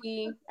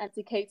Auntie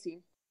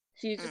Katie,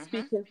 She's just Mm-hmm.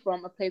 speaking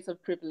from a place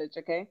of privilege,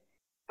 okay?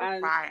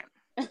 And Right.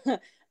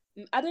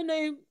 I don't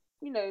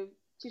know,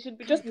 she should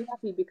just be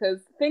happy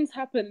because things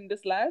happen in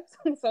this life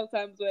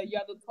sometimes where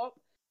you're at the top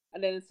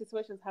and then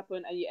situations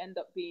happen and you end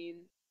up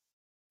being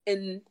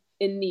in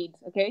need,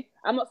 okay?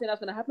 I'm not saying that's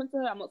gonna happen to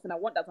her. I'm not saying I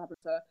want that to happen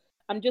to her.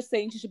 I'm just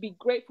saying she should be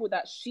grateful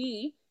that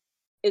she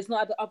is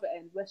not at the other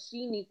end where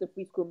she needs the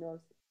free school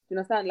meals. Do you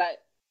understand? Like,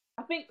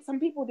 I think some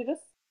people, they're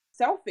just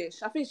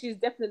selfish. I think she's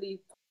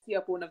definitely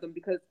tier for one of them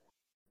because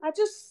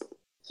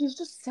she's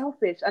just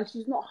selfish and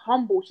she's not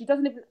humble. She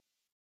doesn't even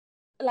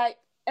like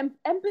empathy.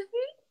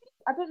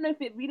 I don't know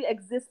if it really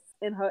exists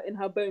in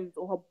her bones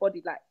or her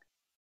body. Like,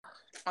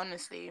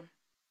 Honestly.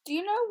 Do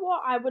you know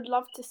what I would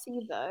love to see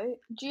though?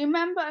 Do you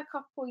remember a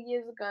couple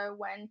years ago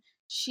when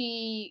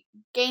she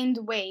gained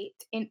weight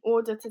in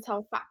order to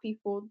tell fat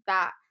people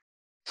that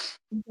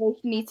they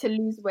need to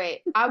lose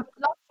weight? I would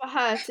love for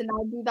her to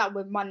now do that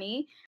with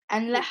money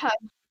and let her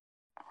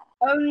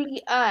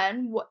only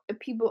earn what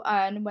people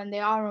earn when they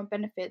are on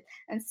benefits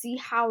and see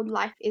how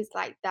life is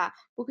like that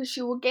because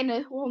she will gain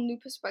a whole new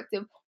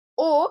perspective.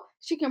 Or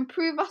she can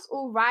prove us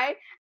all right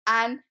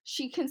and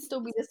she can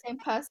still be the same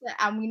person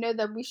and we know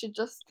that we should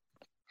just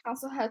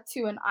cancel her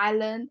to an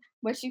island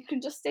where she can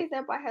just stay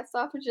there by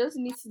herself and she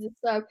doesn't need to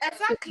disturb.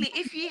 Exactly.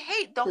 If you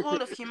hate the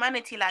whole of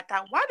humanity like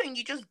that, why don't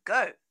you just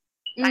go?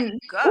 Like, Mm.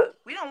 go.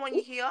 We don't want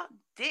you here.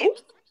 Dip. oh,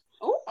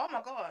 oh, Oh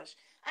my gosh.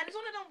 And it's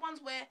one of them ones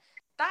where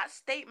that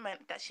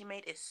statement that she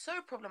made is so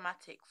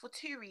problematic for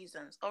two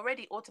reasons.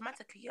 Already,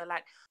 automatically, you're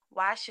like,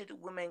 why should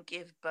women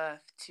give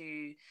birth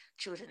to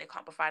children they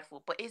can't provide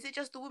for? But is it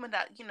just the woman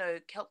that,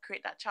 helped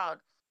create that child?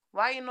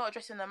 Why are you not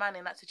addressing the man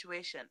in that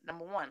situation?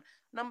 Number one.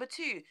 Number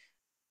two,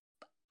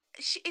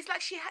 it's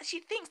like she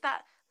thinks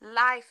that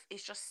life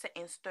is just set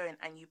in stone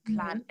and you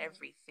plan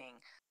everything.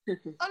 A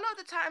lot of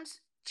the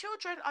times,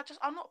 children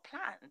are not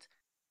planned.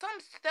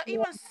 Sometimes there are Yeah.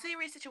 even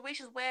serious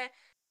situations where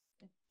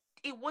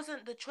it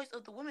wasn't the choice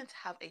of the woman to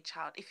have a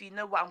child. If you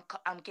know what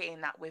I'm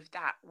getting at with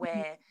that,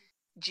 where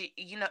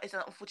it's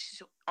an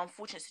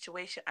unfortunate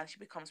situation and she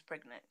becomes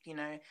pregnant,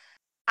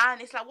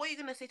 and it's like, what are you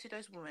gonna say to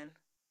those women?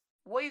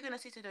 What are you gonna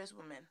say to those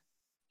women?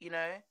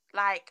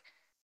 Like,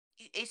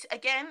 it's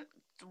again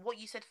what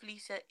you said,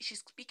 Felicia. She's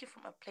speaking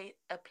from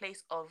a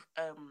place of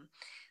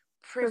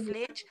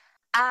privilege,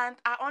 and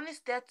I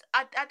honestly that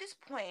at this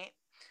point,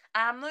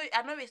 I know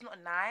it's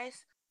not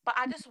nice, but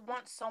I just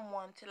want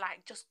someone to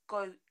like just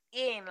go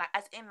in, like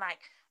as in like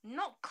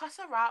not cuss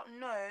her out,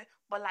 no,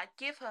 but like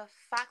give her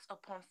facts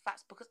upon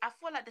facts because I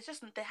feel like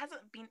there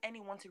hasn't been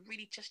anyone to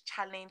really just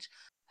challenge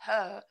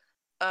her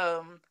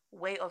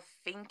way of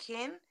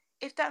thinking,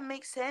 if that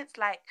makes sense.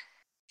 Like,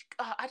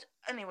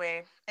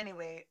 anyway,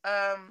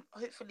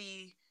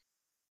 hopefully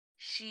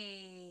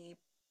she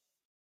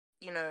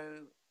you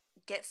know,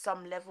 get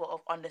some level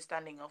of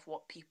understanding of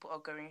what people are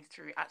going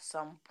through at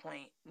some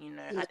point,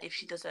 and if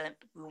she doesn't,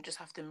 we'll just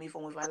have to move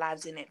on with our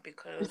lives in it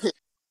because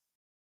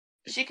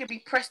she could be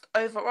pressed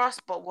over us,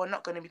 but we're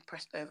not going to be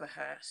pressed over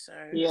her. So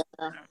yeah.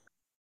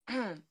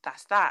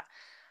 that's that.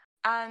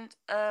 And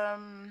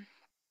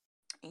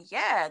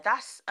yeah,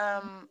 that's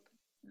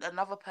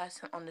another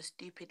person on the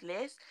stupid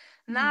list.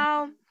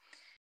 Now,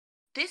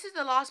 this is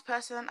the last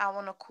person I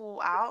want to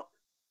call out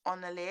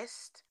on the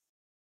list.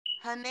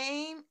 Her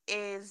name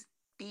is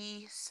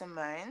B.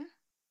 Simone,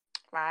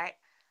 right?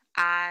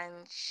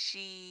 And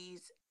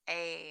she's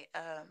a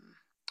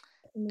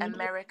Comedian.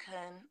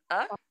 American.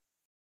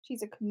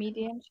 She's a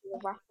comedian. She's a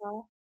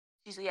rapper.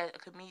 She's a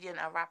comedian,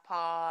 a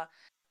rapper,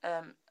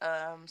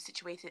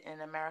 situated in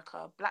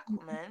America, black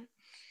woman,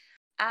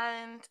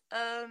 and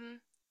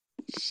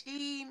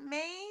she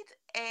made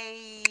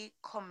a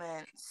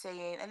comment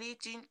saying, Ali,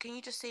 can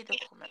you just say the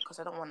comment because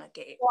I don't want to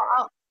get it Well,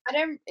 wrong. I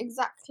don't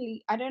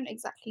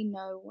exactly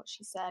know what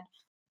she said.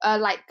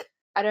 Like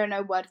I don't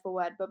know word for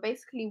word, but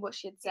basically what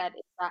she had said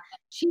is that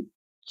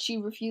she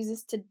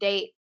refuses to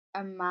date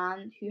a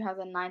man who has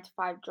a 9 to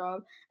 5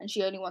 job, and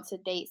she only wants to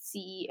date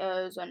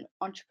CEOs and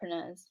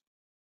entrepreneurs.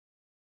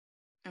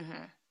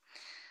 Hmm.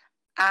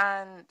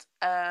 And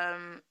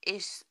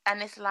it's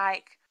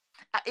like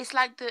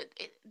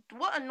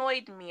what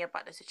annoyed me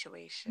about the Mhm.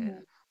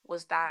 situation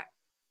was that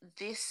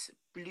this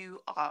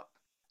blew up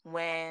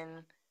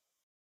when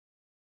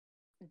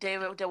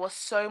there was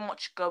so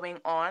much going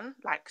on,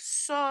 like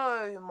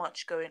so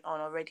much going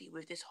on already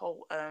with this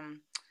whole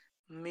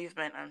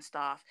movement and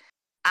stuff.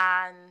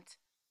 And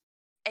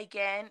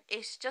again,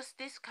 it's just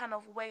this kind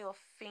of way of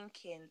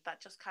thinking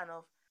that just kind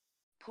of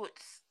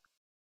puts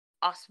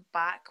us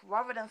back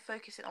rather than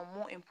focusing on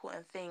more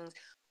important things.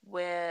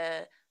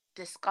 We're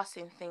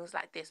discussing things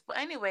like this. But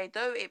anyway,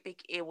 though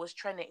it was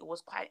trending, it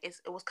was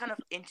kind of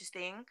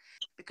interesting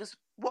because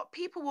what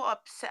people were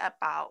upset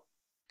about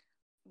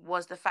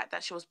was the fact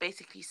that she was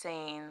basically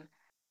saying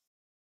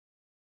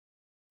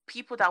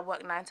people that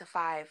work 9 to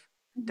 5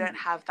 don't Mhm.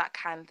 have that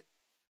kind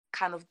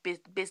of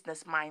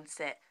business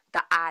mindset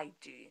that I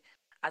do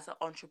as an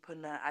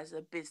entrepreneur, as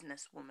a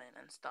businesswoman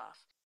and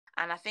stuff.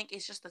 And I think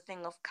it's just a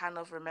thing of kind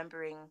of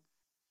remembering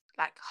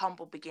like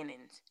humble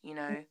beginnings,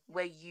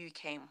 where you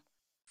came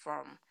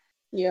from.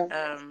 Yeah.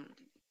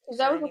 Because So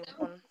that was only what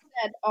people one.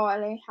 said. Oh, I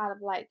only had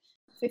like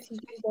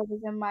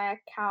 $52 in my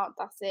account.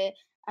 That's it.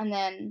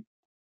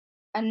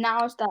 And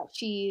now that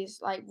she's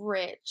like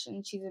rich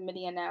and she's a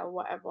millionaire or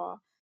whatever,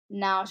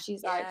 now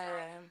she's like,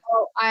 Yeah,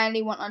 oh, I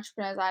only want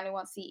entrepreneurs. I only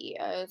want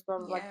CEOs. Blah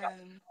blah blah.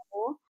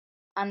 yeah.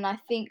 And I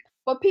think,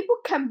 but people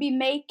can be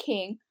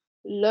making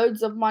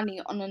loads of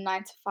money on a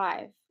 9 to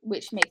 5,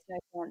 which makes no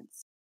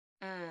sense.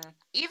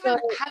 So Even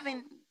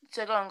having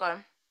to go and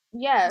go.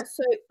 yeah,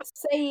 so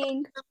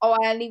saying, "Oh,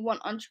 I only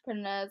want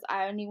entrepreneurs,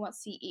 I only want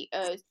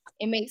CEOs,"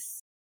 it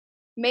makes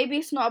maybe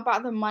it's not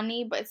about the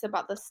money, but it's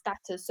about the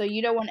status. So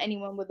you don't want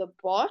anyone with a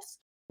boss.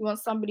 You want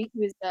somebody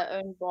who is their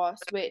own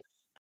boss, which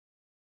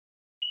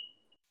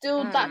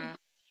still Mm,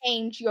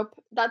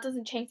 that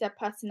doesn't change their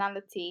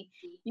personality.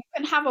 You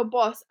can have a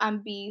boss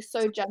and be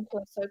so gentle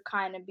and so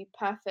kind and be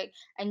perfect,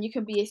 and you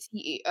can be a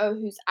CEO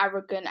who's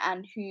arrogant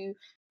and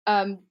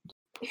um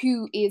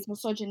who is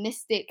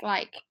misogynistic.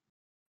 Like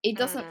it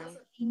doesn't mm.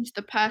 change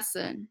the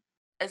person.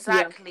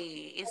 Yeah.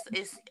 Exactly.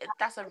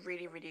 That's a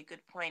really, really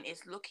good point.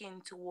 It's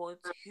looking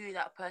towards who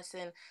that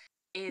person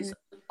is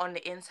Mm, on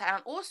the inside.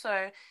 And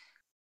also,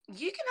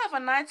 you can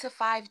have a 9 to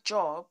 5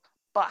 job,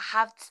 but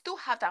have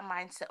that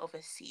mindset of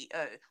a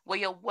CEO where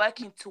you're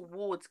working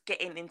towards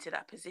getting into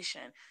that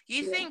position.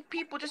 You Yeah. think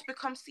people just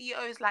become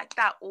CEOs like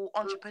that or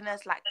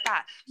entrepreneurs like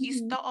that? You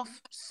mhm, start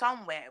off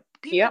somewhere.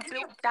 People Yeah.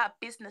 build that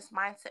business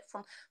mindset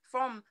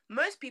from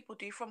most people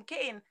do from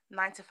getting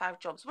 9 to 5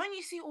 jobs. When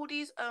you see all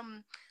these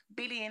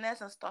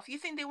billionaires and stuff, you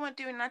think they weren't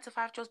doing 9 to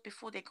 5 jobs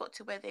before they got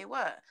to where they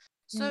were.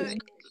 So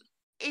mhm,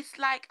 it's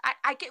like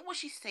I get what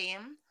she's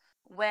saying,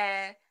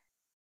 where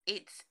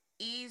it's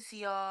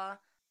easier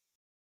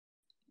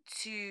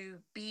to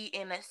be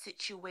in a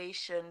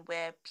situation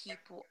where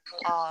people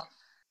are,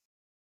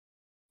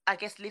 I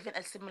guess, living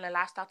a similar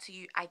lifestyle to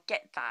you. I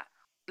get that.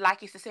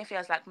 Like it's the same thing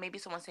as like maybe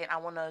someone saying I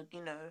want to,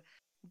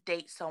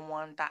 date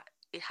someone that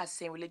it has the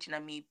same religion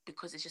as me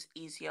because it's just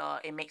easier.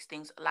 It makes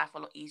things life a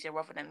lot easier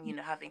rather than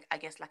having, I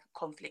guess, like a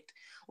conflict,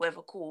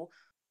 whatever. Cool.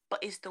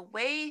 But it's the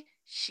way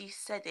she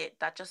said it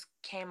that just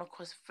came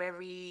across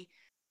very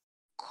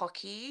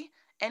cocky.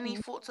 Any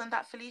mhm, thoughts on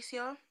that,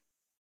 Felicia?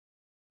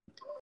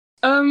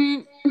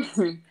 Um,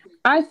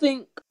 I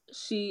think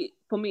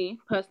for me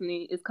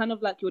personally, is kind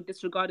of like you're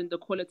disregarding the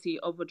quality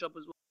of a job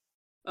as well.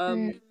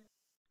 mm,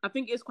 I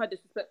think it's quite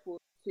disrespectful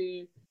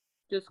to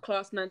just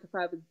class 9 to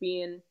 5 as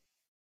being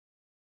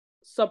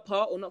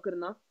subpar or not good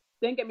enough.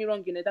 Don't get me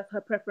wrong, that's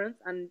her preference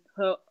and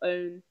her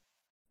own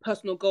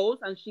personal goals,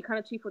 and she kind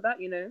of achieved for that.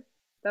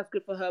 That's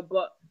good for her.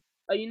 But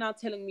are you now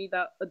telling me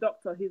that a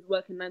doctor who's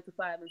working 9 to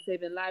 5 and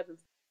saving lives and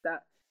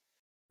that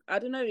I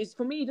don't know? It's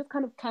for me, it just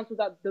kind of cancels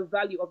out the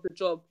value of the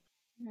job.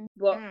 mhm,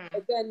 But Mm,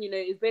 again,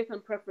 it's based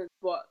on preference.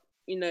 But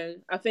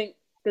I think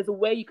there's a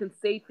way you can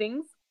say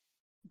things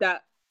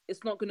that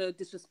it's not gonna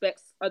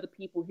disrespect other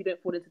people who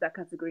don't fall into that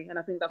category. And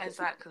I think that's what she.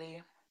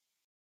 exactly.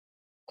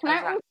 Can I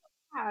Exactly. also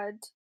add,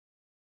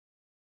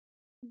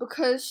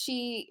 because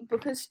she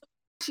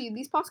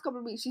these past couple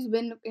of weeks she's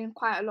been in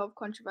quite a lot of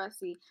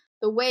controversy.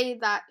 The way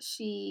that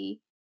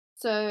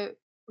so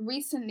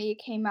recently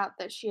it came out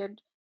that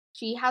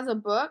she has a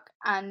book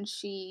and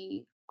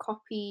she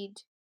copied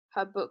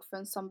her book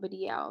from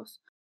somebody else.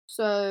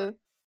 So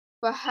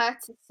for her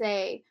to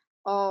say,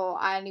 "Oh,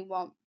 I only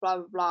want blah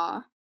blah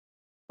blah,"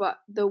 but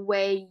the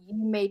way you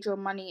made your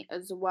money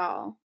as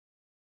well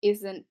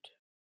isn't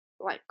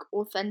like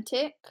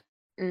authentic.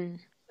 Mm.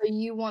 So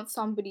you want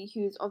somebody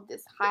who's of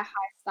this high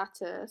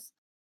status,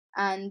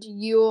 and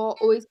you're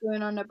always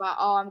going on about,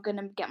 "Oh, I'm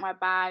gonna get my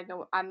bag,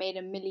 or I made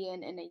 1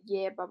 million in a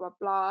year, blah blah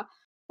blah."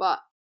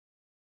 But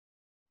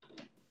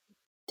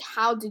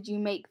how did you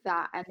make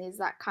that? And is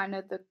that kind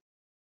of the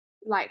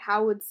like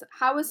how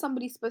is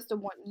somebody supposed to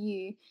want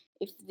you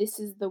if this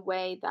is the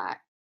way that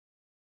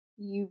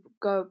you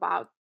go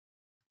about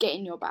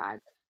getting your bag?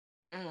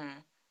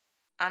 Mm.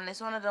 And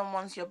it's one of them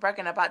ones you're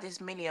bragging about this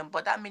million,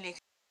 but that million,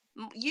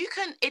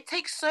 it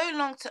takes so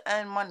long to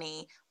earn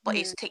money, but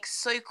it Mhm, takes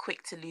so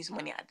quick to lose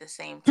money at the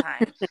same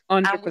time.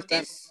 And hundred with percent.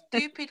 this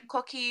stupid,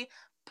 cocky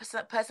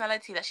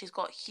personality that she's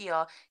got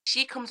here,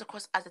 she comes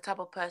across as the type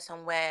of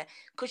person where,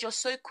 because you're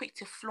so quick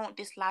to flaunt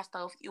this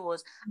lifestyle of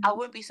yours, I mhm,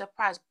 won't be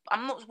surprised.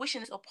 I'm not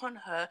wishing this upon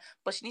her,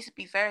 but she needs to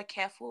be very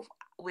careful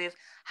with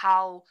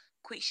how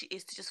quick she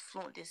is to just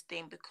flaunt this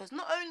thing, because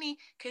not only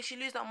can she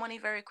lose that money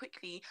very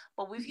quickly,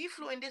 but with you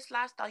flaunting this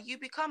lifestyle, you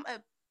become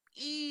a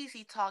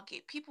easy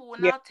target. People will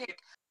Yeah. now take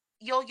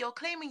you're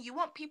claiming you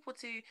want people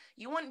to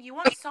you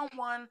want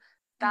someone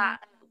mhm, that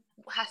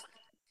has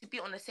to be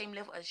on the same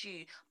level as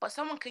you, but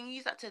someone can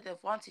use that to the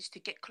advantage to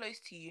get close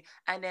to you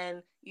and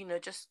then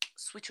just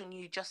switch on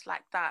you just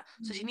like that.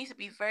 So she mhm, needs to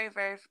be very,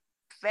 very,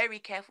 very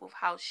careful of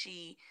how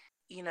she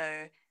you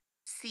know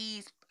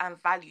sees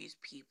and values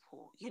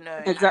people.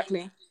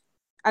 Exactly.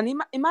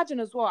 And imagine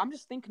as well. I'm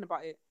just thinking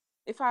about it.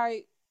 If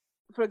I,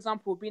 for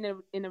example, being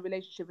in a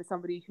relationship with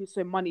somebody who's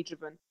so money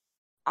driven,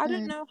 I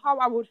don't mhm, know how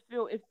I would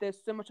feel if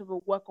there's so much of a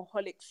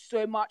workaholic,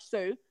 so much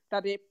so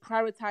that they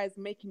prioritize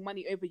making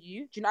money over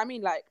you. Do you know what I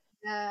mean? Like,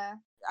 Yeah.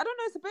 I don't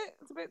know.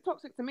 It's a bit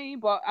toxic to me,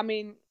 but I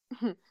mean,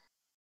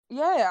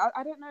 yeah,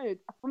 I don't know.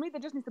 For me,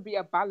 there just needs to be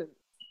a balance.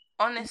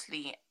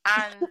 Honestly,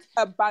 and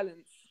A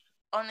balance.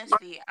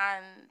 honestly,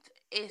 and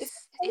It's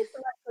it's okay to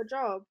like your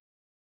job.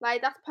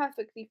 Like that's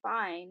perfectly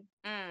fine.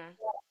 mm,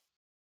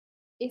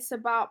 It's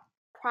about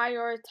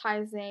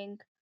prioritizing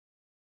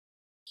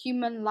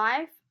human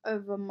life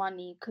over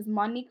money because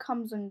money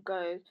comes and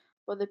goes,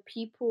 but the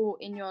people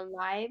in your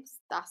lives,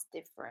 that's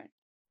different.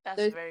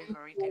 that's Those very,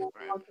 very people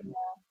different. are gonna,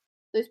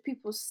 those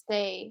people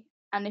stay,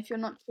 and if you're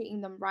not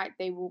treating them right,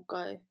 they will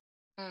go.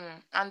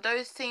 And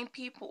those same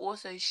people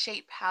also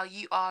shape how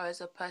you are as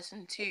a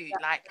person too.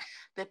 Like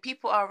the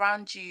people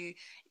around you,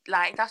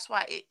 like that's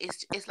why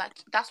it's like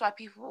that's why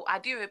people I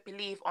do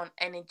believe on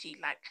energy.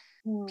 Like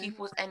Mm.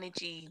 people's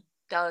energy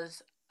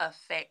does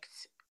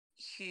affect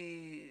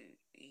who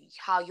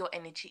how your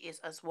energy is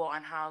as well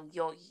and how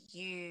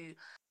you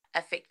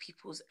affect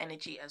people's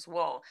energy as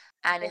well.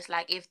 And it's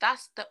like if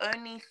that's the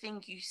only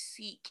thing you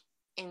seek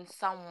in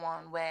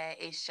someone where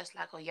it's just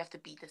like, oh, you have to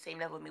be the same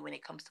level with me when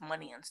it comes to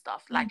money and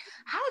stuff. Like,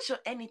 how's your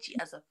energy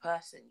as a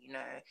person, you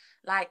know?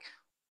 Like,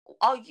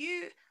 are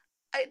you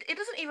it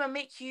doesn't even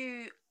make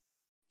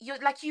you're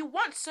like you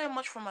want so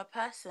much from a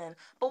person,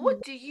 but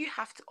what do you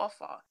have to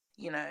offer,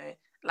 you know?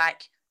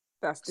 Like,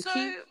 That's the so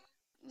key.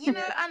 you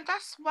know, and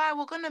that's why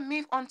we're gonna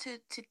move on to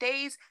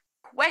today's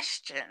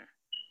question.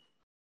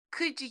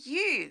 Could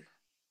you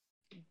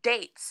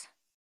date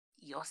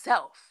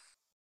yourself?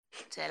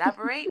 To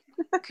elaborate,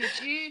 could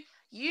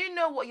you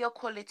know what your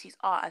qualities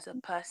are as a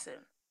person,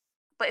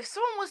 but if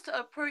someone was to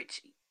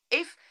approach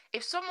if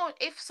someone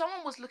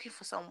was looking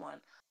for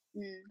someone,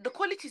 the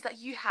qualities that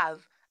you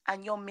have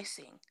and you're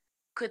missing,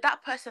 could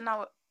that person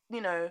now,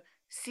 you know,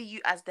 see you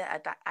as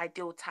their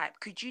ideal type?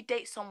 Could you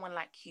date someone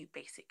like you,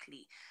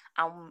 basically?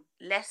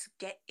 Let's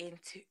get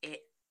into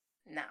it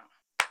now.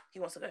 Who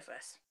wants to go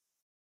first?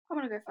 I'm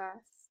gonna go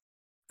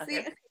first. See,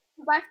 Okay.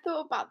 'cause I've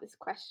thought about this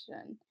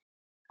question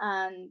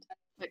and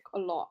like a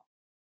lot,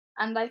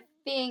 and I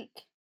think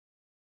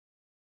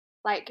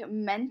like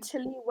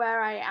mentally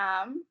where I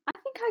am, I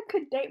think I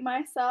could date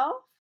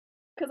myself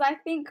because I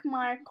think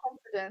my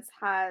confidence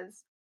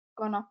has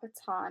gone up a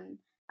ton,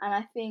 and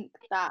I think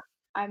that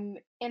I'm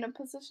in a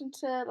position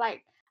to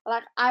like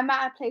I'm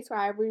at a place where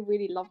I really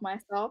really love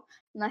myself,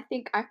 and I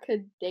think I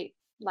could date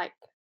like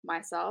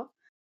myself.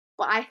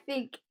 But I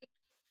think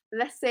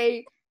let's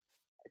say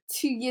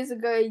 2 years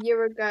ago, a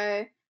year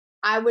ago,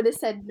 I would have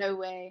said no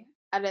way.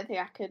 I don't think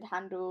I could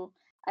handle.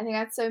 I think I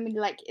had so many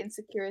like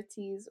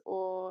insecurities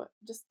or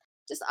just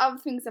other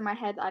things in my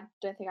head. I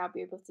don't think I'll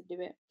be able to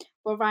do it.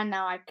 But right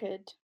now, I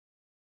could.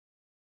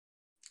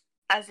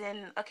 As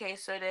in, okay,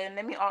 so then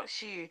let me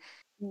ask you,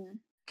 Mm.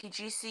 could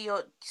you see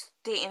your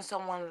dating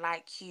someone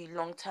like you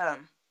long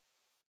term?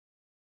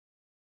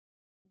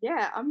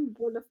 Yeah, I'm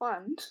full of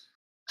fun.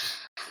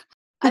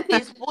 I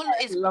think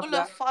Is Love bull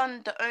of that.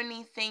 fun the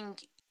only thing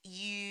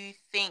you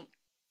think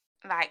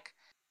like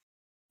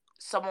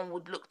someone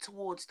would look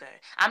towards though?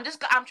 I'm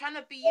trying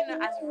to be, you know,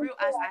 as real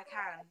as I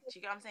can. Do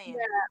you get what I'm saying?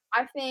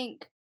 yeah, I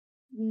think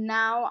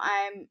now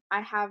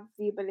I have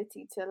the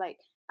ability to like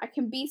I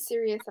can be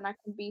serious and I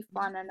can be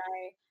fun and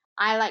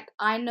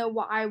I know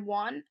what I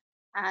want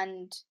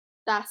and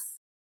that's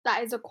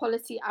that is a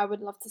quality I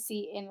would love to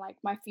see in like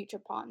my future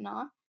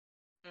partner.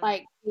 Mm.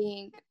 Like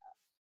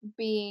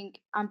being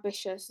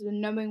ambitious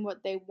and knowing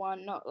what they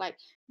want, not like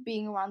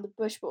being around the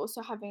bush, but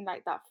also having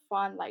like that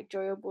fun, like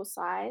joyable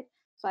side.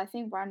 So I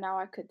think right now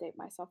I could date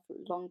myself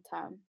long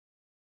term.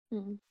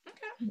 Mhm.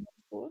 Okay.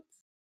 Thoughts?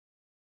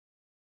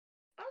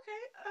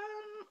 Okay.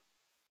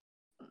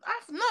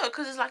 I've no,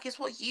 because it's like it's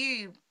what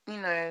you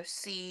know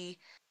see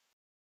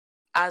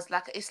as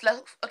like it's like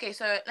okay.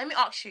 So let me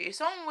ask you: if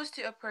someone was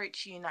to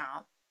approach you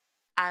now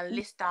and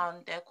list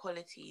down their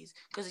qualities,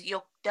 because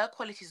your their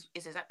qualities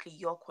is exactly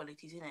your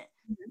qualities, isn't it?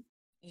 Mhm.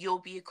 You'll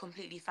be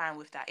completely fine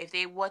with that. If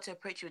they were to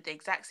approach you with the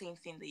exact same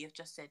thing that you've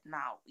just said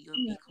now, you'll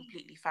Yeah. be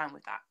completely fine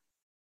with that.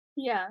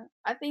 Yeah,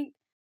 I think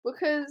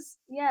because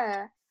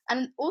yeah,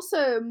 and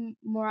also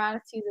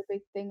morality is a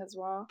big thing as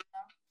well.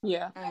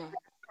 Yeah. Mm,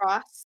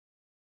 Trust.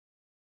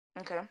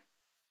 okay.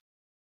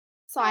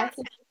 So All I right.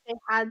 think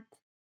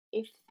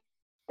if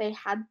they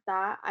had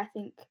that, I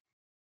think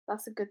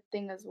that's a good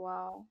thing as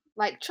well.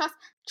 Like trust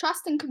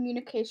and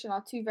communication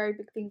are two very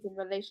big things in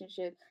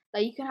relationships.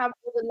 Like you can have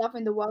all the love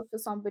in the world for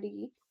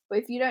somebody, but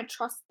if you don't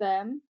trust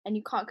them and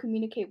you can't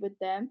communicate with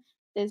them,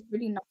 there's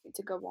really nothing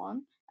to go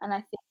on. And I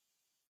think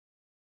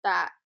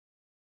that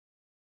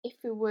if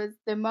it was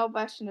the male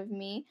version of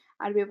me,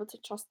 I'd be able to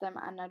trust them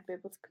and I'd be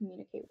able to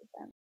communicate with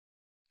them.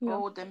 Yeah.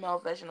 What would the male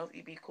version of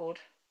you be called?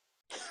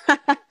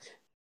 I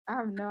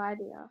have no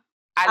idea.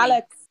 Ali.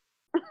 Alex.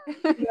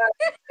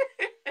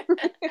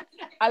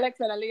 Alex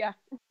and Aliyah.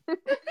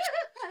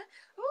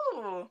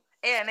 Ooh,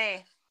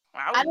 A&A.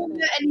 I Wow. don't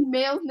know any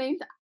males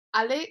named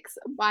Alex,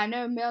 but I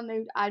know a male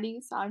named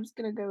Ali, so I'm just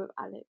gonna go with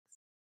Alex.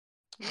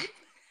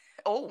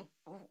 Oh,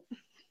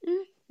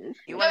 you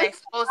No, want to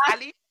expose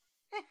Ali?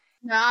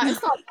 no,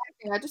 it's not that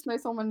thing. I just know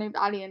someone named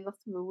Ali and that's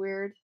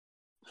weird.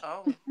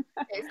 Oh,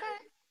 Okay, okay.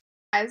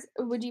 Guys,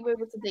 would you be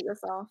able to date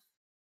yourself?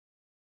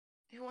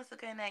 Who wants to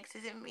go next?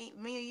 Is it me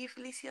or you,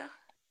 Felicia?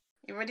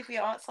 You ready for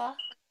your answer?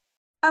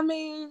 I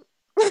mean,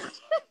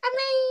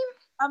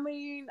 I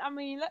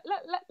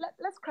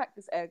let's crack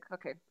this egg.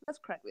 Okay, let's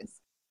crack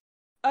this.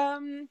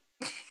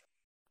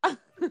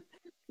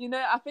 You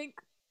know, I think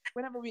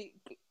whenever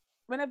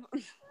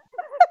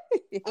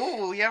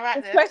oh, you're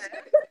right there.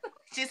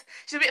 She's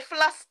a bit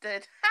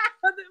flustered.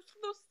 a bit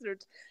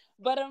flustered,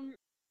 but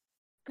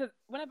because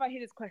whenever I hear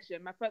this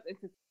question, my first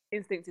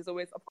instinct is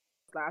always, of course,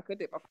 like I could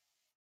date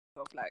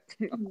myself, like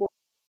of course,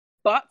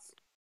 but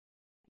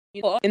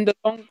you know, in the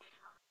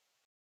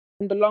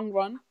long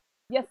run,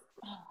 yes,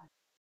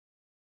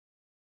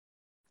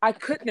 I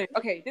could. No,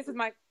 okay, this is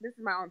my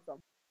answer.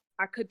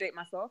 I could date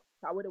myself,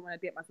 but I wouldn't want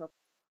to date myself.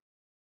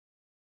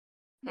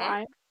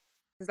 Why?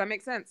 Does that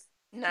make sense?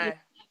 No. Yeah.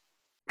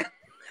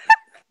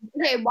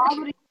 Okay, why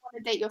would you want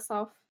to date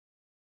yourself?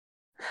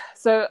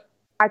 So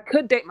I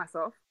could date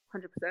myself,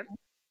 100%.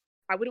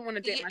 I wouldn't want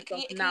to date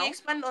myself now. Can you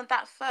expand on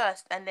that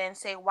first and then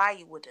say why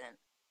you wouldn't?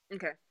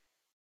 Okay.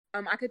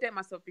 I could date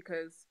myself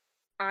because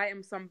I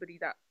am somebody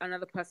that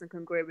another person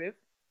can grow with,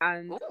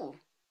 and Ooh.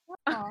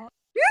 I'm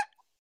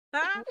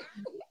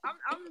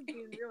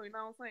being real, you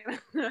know what I'm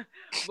saying?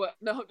 but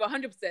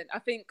 100%. I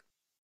think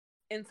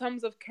in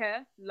terms of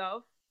care,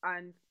 love,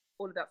 and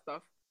all of that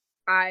stuff,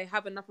 I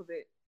have enough of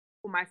it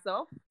for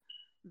myself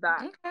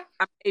that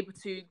I'm able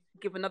to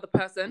give another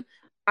person.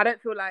 I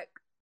don't feel like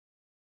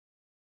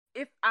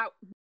if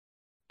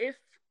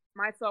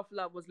my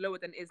self-love was lower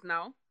than it is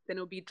now, then it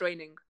would be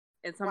draining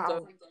in terms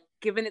of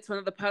giving it to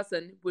another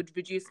person would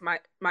reduce my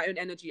own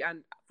energy,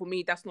 and for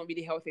me that's not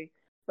really healthy.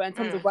 But in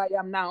terms of where I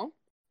am now,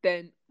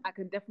 then I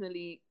can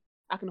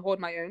hold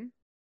my own.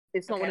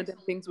 It's not one of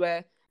those things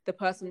where the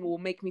person will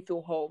make me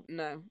feel whole.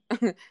 No.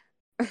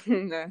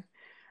 No.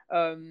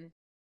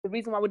 The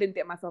reason why I wouldn't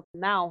date myself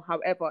now,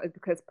 however, is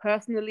because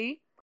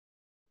personally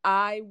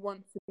I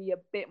want to be a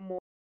bit more,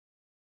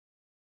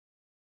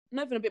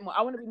 not even a bit more,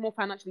 I want to be more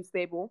financially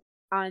stable,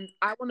 and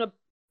I want to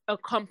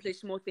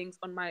accomplish more things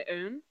on my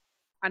own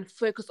and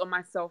focus on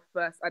myself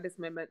first at this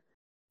moment.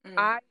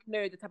 I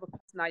know the type of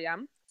person I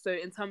am. So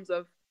in terms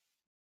of,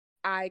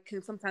 I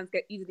can sometimes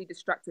get easily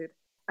distracted.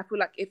 I feel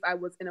like if I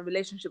was in a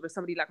relationship with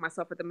somebody like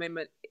myself at the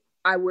moment,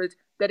 I would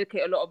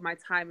dedicate a lot of my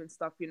time and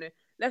stuff, you know.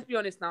 Let's be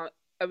honest now,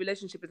 a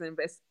relationship is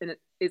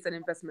an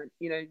investment.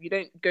 You know, you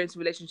don't go into a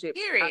relationship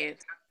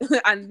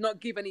and not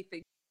give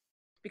anything,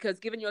 because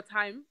giving your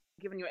time,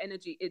 giving your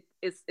energy, it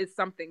is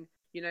something,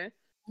 you know.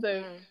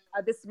 So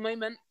at this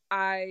moment,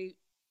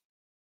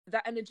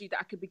 that energy that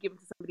I could be giving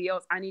to somebody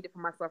else, I need it for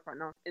myself right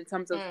now in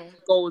terms of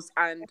goals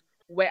and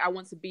where I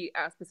want to be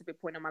at a specific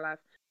point in my life.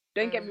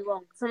 Don't get me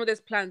wrong, some of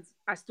those plans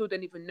I still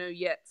don't even know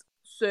yet.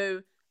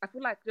 So I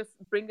feel like just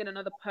bringing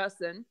another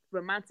person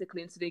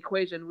romantically into the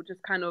equation would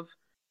just kind of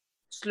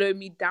slow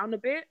me down a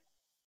bit.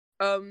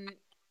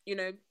 You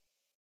know,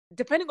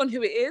 depending on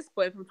who it is,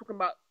 but if I'm talking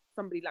about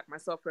somebody like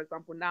myself, for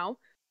example, now,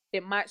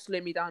 it might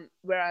slow me down.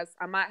 Whereas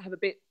I might have a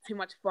bit too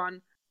much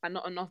fun and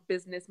not enough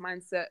business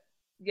mindset.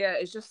 Yeah,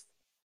 it's just,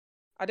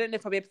 I don't know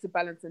if I'll be able to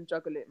balance and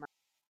juggle it, man.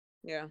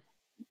 Yeah.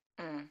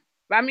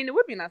 But I mean, it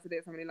would be nice to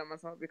date somebody like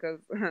myself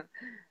because,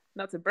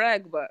 not to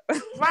brag, but.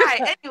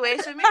 Right, anyway,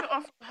 so moving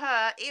on from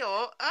her,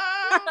 ew.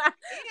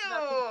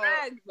 Not to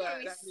brag, but I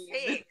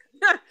mean,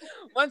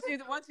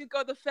 once you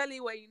go the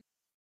Feli way, you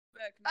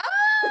know.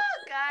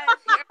 Guys,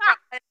 here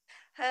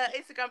her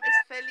Instagram is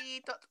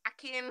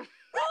feli.akin.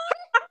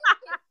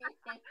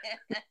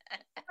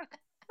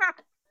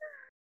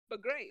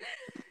 But great.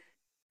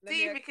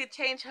 See if we could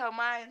change her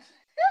mind.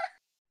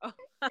 If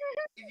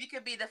you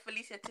could be the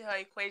Felicia to her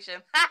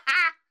equation.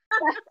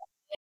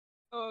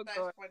 Oh, that's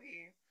God.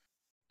 funny.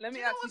 Let me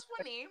Do you know what's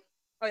funny?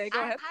 Oh, yeah, go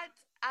ahead.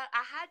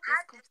 I had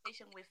this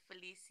conversation with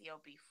Felicia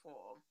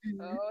before.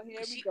 Oh,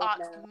 here we she go.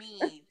 asked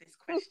me this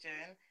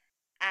question,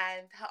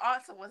 and her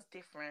answer was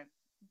different.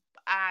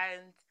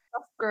 And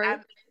That's great.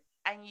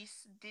 And you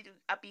did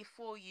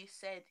before you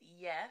said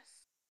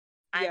yes,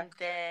 and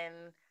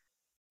then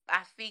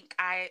I think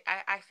I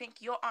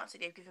think your answer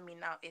they've given me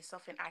now is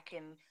something I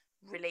can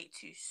relate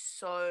to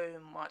so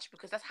much,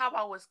 because that's how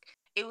I was.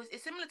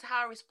 It's similar to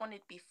how I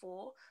responded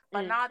before,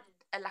 but now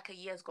like a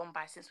year's gone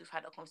by since we've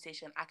had a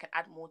conversation, I can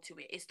add more to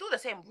it. It's still the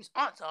same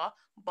answer,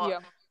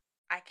 but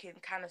I can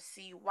kind of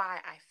see why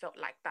I felt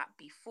like that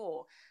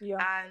before.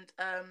 And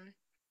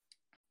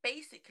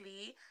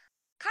basically,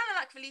 kind of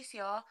like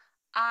Felicia,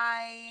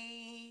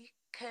 I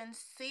can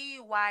see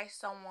why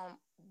someone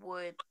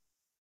would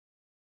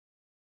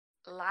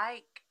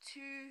like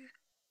to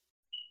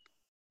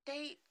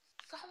date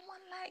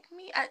someone like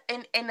me,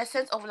 in the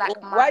sense of like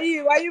why are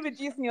you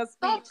reducing your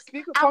speech?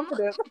 Speak with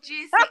confidence. I'm not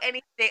reducing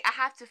anything. I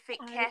have to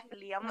think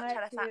carefully. I'm not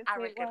trying to sound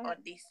arrogant on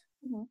this.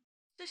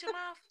 Shut your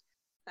mouth.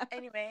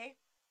 Anyway,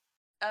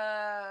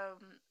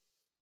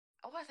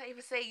 what was I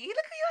even saying? You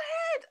look at your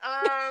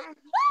head.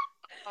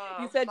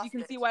 You said you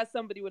can see why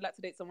somebody would like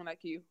to date someone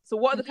like you. So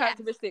what are the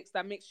characteristics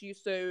that makes you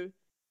so,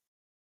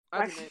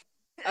 I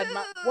don't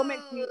know, what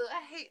makes you,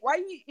 why are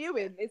you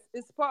doing?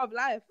 It's part of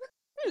life.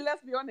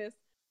 Let's be honest.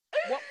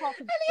 What part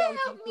of Elliot, yourself do you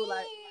help feel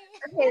like?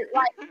 Okay,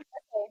 like, me.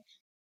 okay,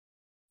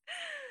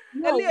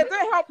 no, Elia,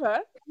 don't help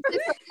her this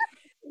is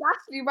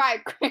actually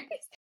right,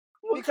 Grace.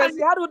 What because kind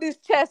you had all this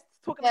chest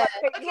talking yeah, about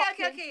Kate Okay, okay,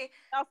 Hopkins. okay.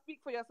 Now speak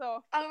for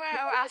yourself. All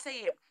right, I'll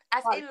say it.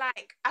 As like, in,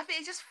 like, I think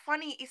it's just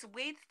funny. It's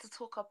weird to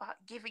talk about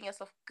giving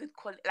yourself good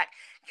quality, like,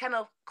 kind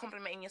of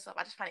complimenting yourself.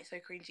 I just find it so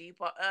cringy.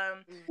 But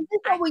this is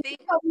I what we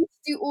think tell me to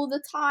do all the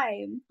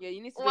time. Yeah,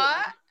 you need to do it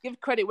what? now.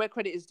 Give credit where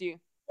credit is due.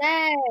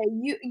 Yeah,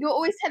 you're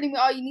always telling me,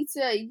 oh, you need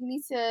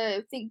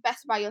to think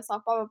best about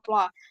yourself, blah blah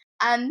blah,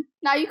 and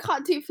now you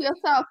can't do it for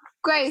yourself,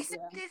 Grace. Said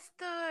Yeah. this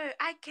though.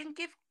 I can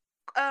give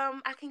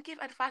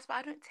advice, but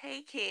I don't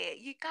take it.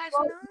 You guys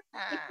Well, know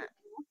that.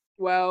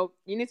 Well,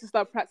 you need to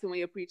start practicing when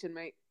you're preaching,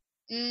 mate.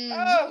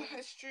 Oh,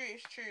 it's true,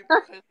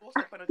 because what's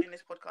the point of doing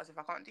this podcast if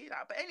I can't do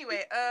that? But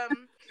anyway,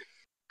 okay,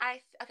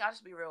 I'll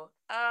just be real.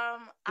 I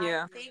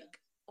Yeah.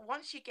 think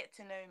once you get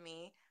to know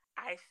me,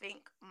 I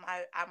think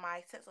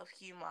my sense of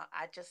humor,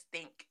 I just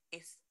think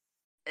is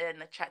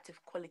an attractive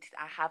quality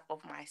that I have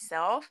of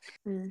myself.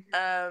 Yeah,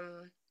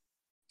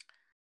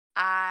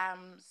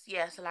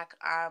 so like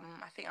I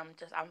think I'm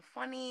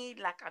funny,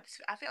 like I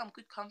think I'm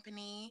good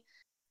company,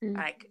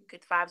 like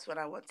good vibes when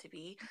I want to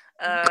be.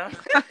 I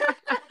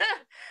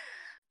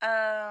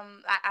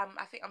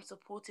think I'm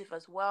supportive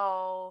as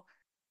well.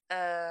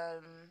 Yeah,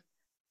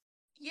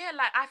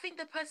 like I think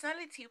the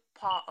personality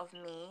part of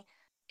me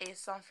is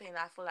something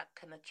that I feel like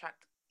can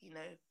attract,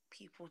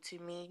 people to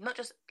me, not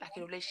just like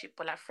in a relationship,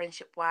 but like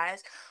friendship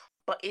wise.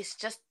 But it's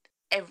just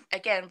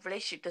again,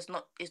 relationship is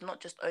not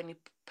just only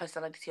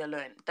personality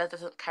alone. That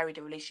doesn't carry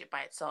the relationship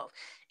by itself.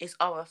 It's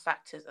other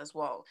factors as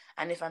well.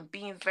 And if I'm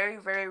being very,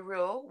 very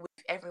real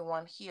with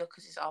everyone here,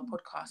 because it's our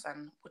podcast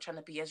and we're trying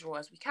to be as real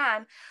as we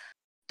can,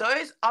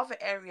 those other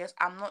areas,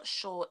 I'm not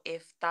sure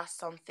if that's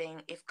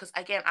something, because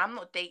again, I'm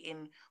not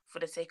dating for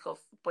the sake of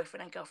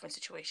boyfriend and girlfriend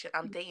situation.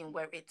 I'm dating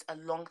where it's a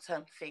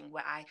long-term thing,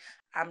 where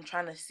I'm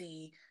trying to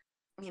see,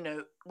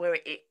 where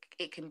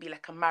it can be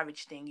like a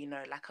marriage thing,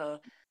 like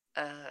a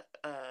a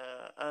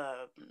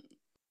a,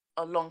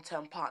 a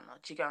long-term partner.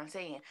 Do you get what I'm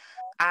saying?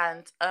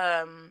 And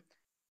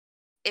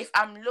if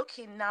I'm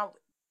looking now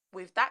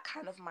with that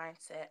kind of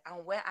mindset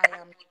and where I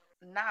am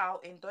now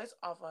in those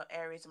other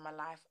areas of my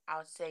life, I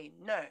would say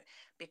no,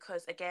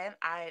 because again,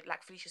 I,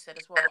 like Felicia said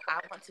as well, I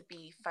want to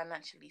be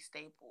financially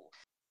stable.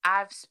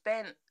 I've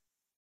spent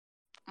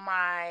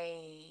my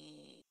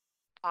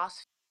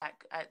past,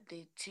 like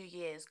the 2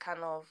 years,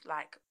 kind of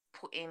like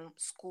putting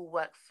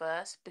schoolwork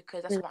first,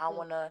 because that's what I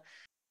want to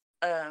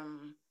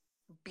um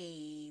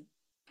be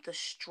the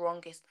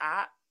strongest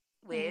at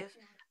with,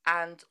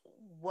 and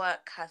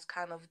work has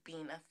kind of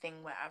been a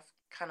thing where I've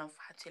kind of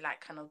had to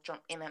like kind of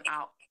jump in and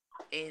out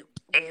with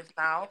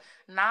now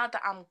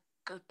that I'm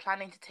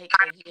planning to take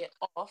a year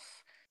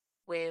off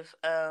with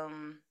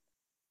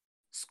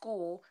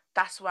school.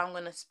 That's where I'm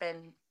going to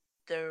spend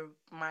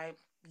my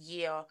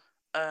year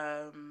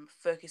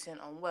focusing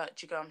on work.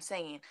 Do you get what I'm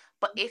saying?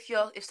 But if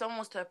someone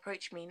was to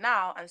approach me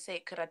now and say,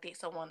 could I date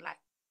someone like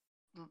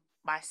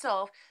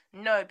myself?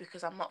 No,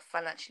 because I'm not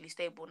financially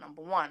stable,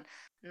 number one.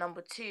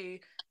 Number two,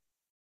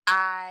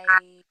 I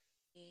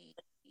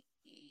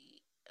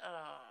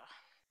uh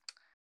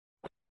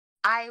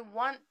I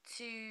want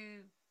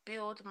to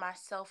build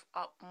myself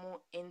up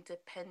more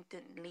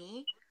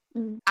independently.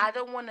 I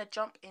don't want to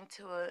jump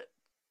into a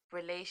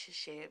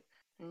relationship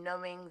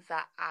knowing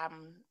that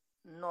I'm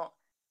not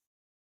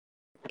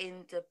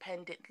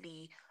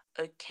independently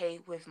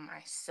okay with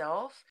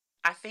myself.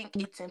 I think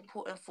it's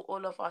important for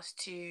all of us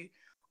to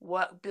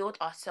build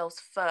ourselves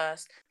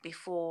first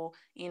before,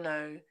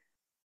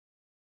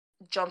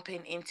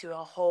 jumping into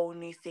a whole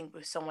new thing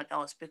with someone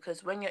else,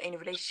 because when you're in a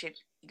relationship,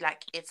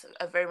 like, it's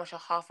a very much a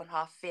half and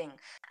half thing.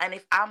 And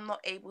if I'm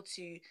not able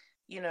to,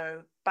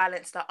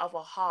 balance that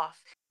other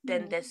half,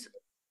 then there's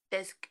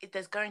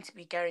going to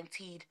be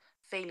guaranteed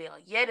failure.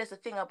 Yeah, there's a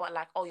thing about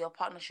like, oh, your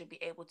partner should be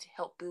able to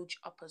help build you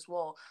up as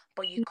well,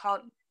 but you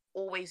can't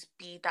always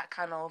be that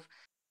kind of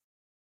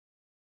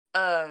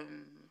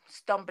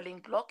stumbling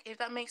block, if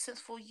that makes sense,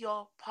 for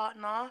your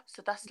partner.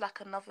 So that's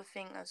like another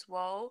thing as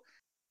well.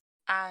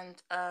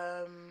 And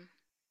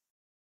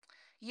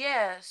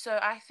yeah, so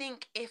I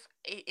think if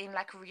in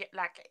like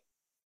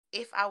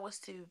if I was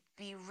to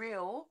be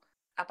real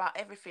about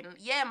everything,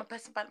 yeah, my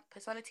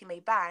personality may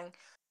bang,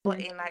 but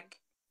in like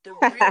the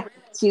real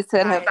She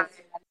said her side,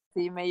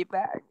 personality made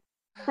back.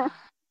 in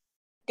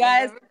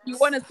Guys, the if you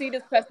want to see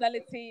this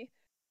personality,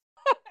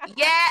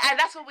 yeah, and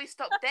that's where we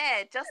stop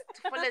there. Just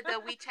follow the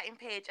WeChatting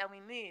page and we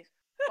move.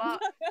 But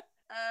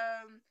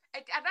and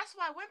that's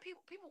why when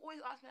people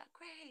always ask me like,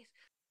 Grace,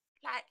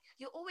 like,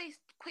 you're always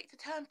quick to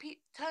turn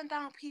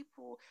down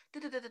people,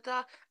 da da da da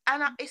da.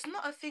 And it's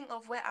not a thing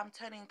of where I'm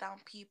turning down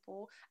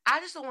people.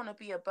 I just don't want to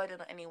be a burden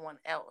on anyone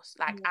else.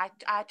 Like,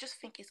 I just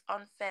think it's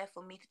unfair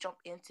for me to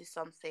jump into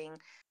something,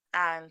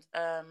 and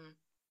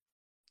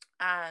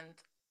and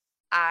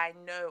I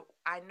know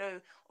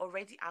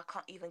already I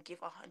can't even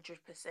give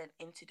 100%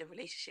 into the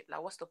relationship.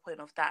 Like, what's the point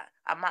of that?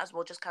 I might as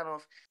well just kind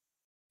of,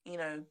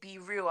 be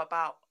real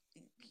about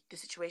the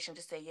situation,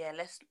 just say, yeah,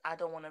 I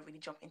don't want to really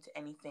jump into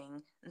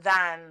anything,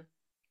 than,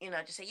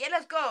 just say, yeah,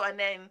 let's go. And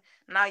then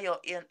now you're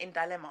in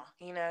dilemma,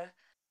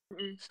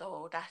 Mm.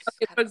 So that's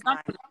Okay, kind for of my.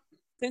 example,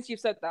 since you've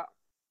said that,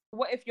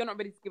 what if you're not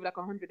ready to give like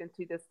 100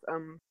 into this?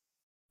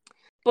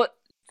 But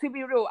to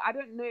be real, I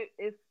don't know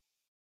if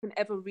you can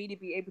ever really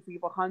be able to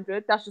give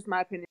 100. That's just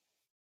my opinion.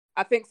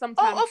 I think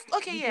sometimes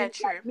Okay, you yeah, do,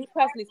 true. like me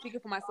personally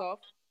speaking for myself,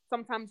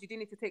 sometimes you do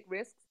need to take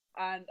risks,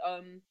 and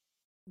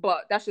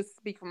but that's just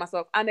speak for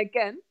myself. And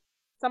again,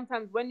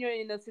 sometimes when you're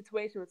in a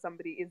situation with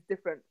somebody, it's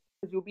different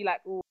because you'll be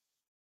like, oh,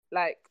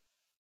 like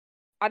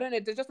I don't know,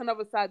 there's just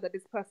another side that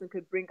this person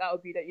could bring out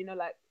of you that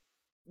like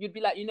you'd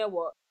be like, you know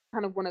what, I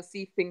kind of want to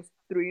see things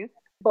through.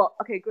 But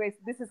okay, Grace,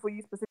 this is for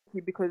you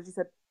specifically because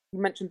you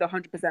mentioned the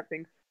 100%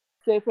 thing.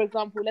 So for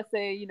example, let's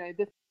say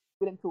this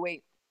willing to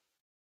wait,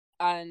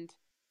 and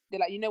they're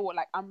like, you know what,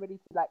 like I'm ready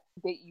to like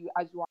date you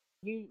as you are.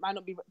 You might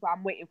not be, but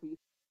I'm waiting for you.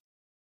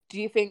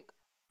 Do you think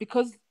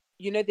because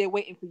they're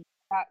waiting for you,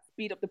 that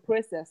speed up the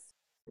process?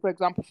 For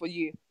example, for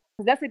you,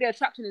 because let's say the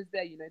attraction is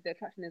there, the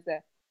attraction is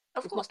there.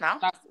 Of It's not course, now.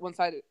 that's one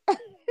sided. Of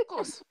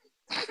course.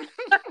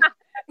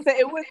 So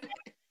it was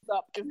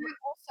up. Can I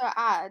also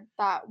add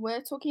that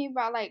we're talking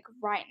about like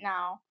right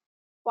now,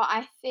 but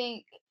I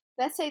think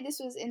let's say this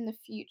was in the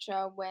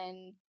future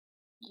when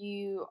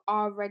you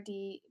are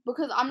ready,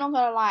 because I'm not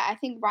gonna lie, I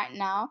think right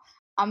now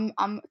I'm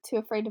too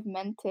afraid of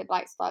men to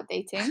like start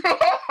dating.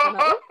 And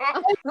I,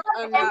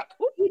 and There I, are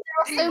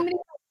so many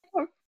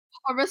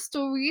horror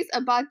stories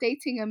about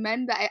dating a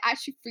man that it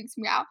actually freaks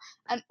me out.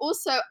 And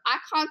also I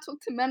can't talk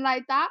to men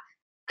like that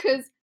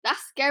because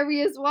that's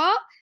scary as well.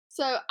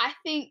 So I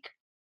think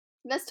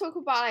let's talk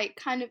about like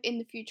kind of in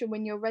the future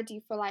when you're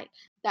ready for like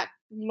that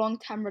long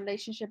term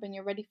relationship and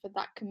you're ready for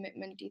that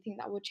commitment. Do you think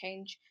that will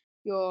change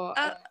your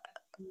uh,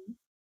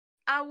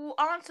 I will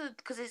answer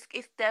because it's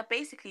they're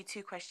basically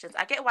two questions.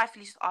 I get why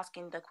Felicia's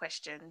asking the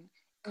question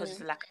because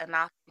it's like an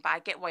ask, but I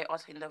get why you're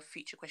asking the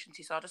future question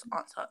too. So I'll just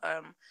answer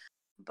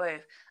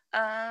both.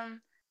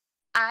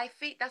 I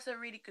think that's a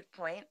really good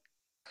point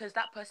because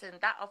that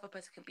other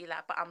person can be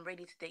like, but I'm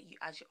ready to date you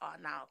as you are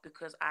now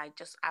because I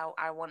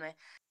want to.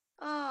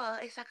 Oh,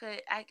 it's like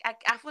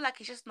I feel like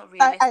it's just not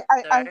realistic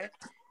though.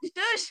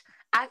 Shush!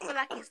 I feel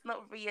like it's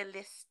not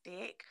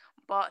realistic,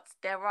 but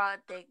there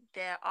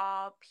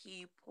are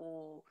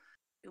people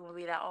who will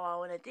be like, oh, I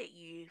want to date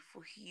you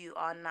for who you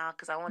are now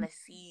because I want to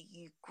see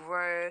you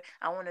grow.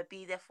 I want to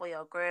be there for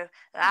your growth.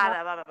 Blah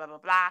blah blah blah blah blah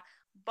blah.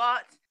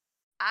 But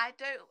I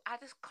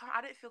just can't.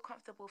 I don't feel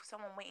comfortable with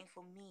someone waiting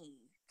for me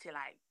to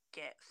like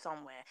get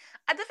somewhere.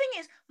 And the thing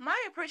is, my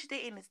approach to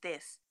dating is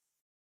this.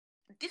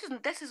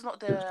 This is not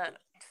the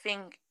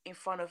thing in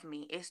front of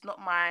me. It's not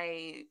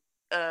my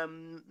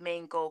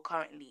main goal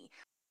currently.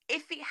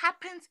 If it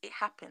happens, it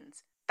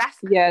happens. That's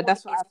yeah, what it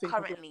that's what is I think as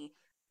well. currently.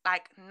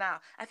 Like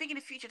now, I think in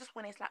the future, just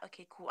when it's like,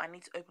 okay, cool, I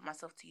need to open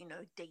myself to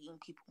dating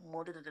people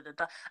more. Da, da, da, da,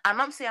 da. I'm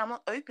not saying I'm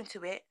not open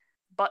to it,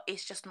 but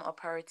it's just not a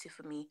priority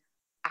for me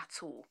at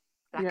all.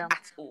 Like Yeah.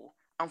 at all.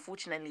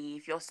 Unfortunately,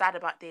 if you're sad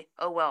about it,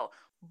 oh well.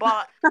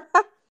 But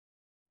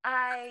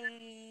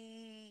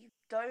I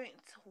don't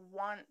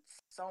want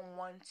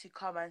someone to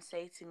come and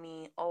say to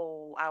me,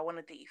 "Oh, I want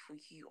to date you for who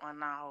you are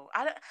now."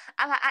 I don't.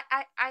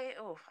 I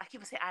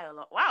keep on saying I a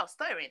lot. Wow,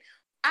 stirring.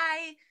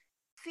 I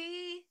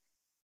see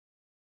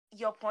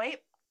your point,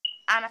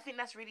 and I think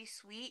that's really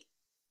sweet.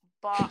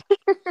 But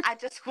I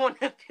just want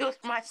to build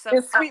myself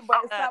It's sweet,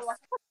 but it's first sour.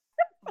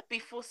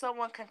 before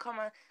someone can come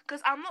and.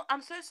 Because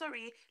I'm so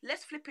sorry.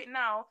 Let's flip it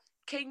now.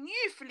 Can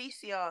you,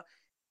 Felicia,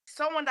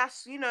 someone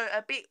that's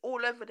a bit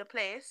all over the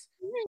place?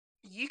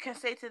 You can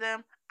say to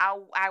them, I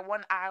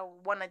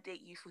want to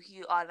date you for who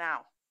you are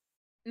now.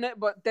 No,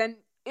 but then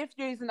if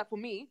you're using that for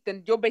me,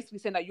 then you're basically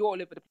saying that you're all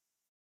over the place.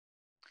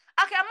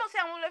 Okay, I'm not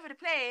saying I'm all over the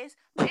place,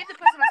 but if the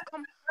person has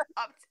come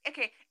up,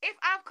 if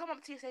I've come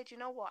up to you and said, you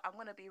know what, I'm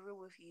gonna be real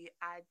with you,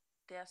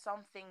 there are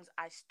some things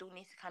I still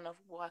need to kind of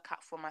work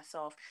out for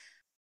myself.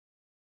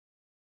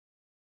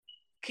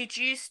 Could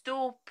you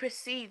still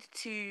proceed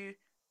to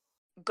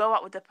go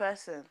out with the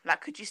person?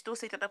 Like, could you still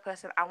say to the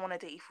person, I want to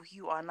date you for who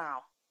you are now?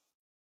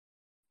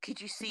 Could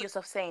you see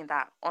yourself saying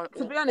that?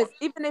 To be honest,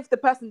 even if the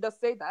person does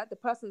say that, the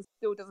person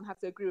still doesn't have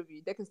to agree with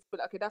you. They can still be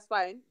like, okay, that's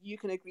fine. You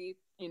can agree,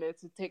 to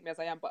take me as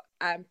I am, but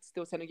I'm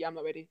still telling you I'm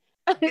not ready.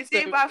 It's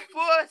by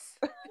force.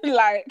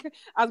 Like,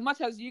 as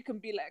much as you can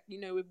be like,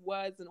 with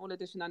words and all of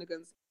the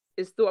shenanigans,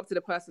 it's still up to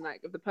the person.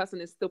 Like, if the person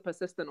is still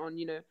persistent on,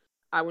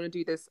 I want to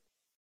do this,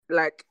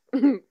 like,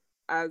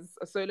 as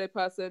a solo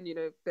person,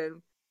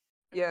 then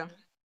yeah.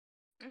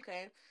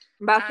 Okay.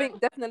 But I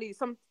think definitely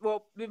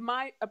with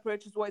my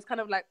approach as well, it's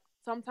kind of like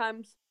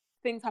sometimes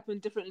things happen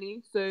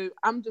differently. So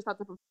I'm just at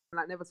the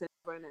like never say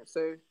never in it.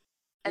 So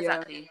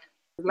exactly.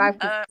 Yeah, life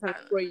is kind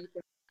of crazy.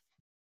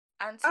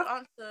 And to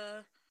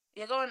answer,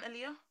 yeah, go on,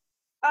 Aaliyah.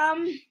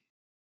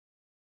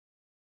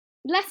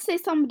 Let's say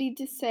somebody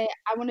just say,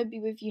 I want to be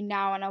with you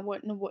now and I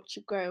want to watch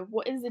you grow.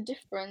 What is the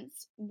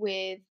difference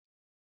with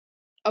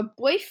a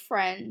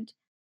boyfriend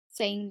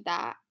saying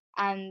that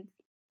and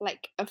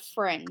like a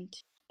friend?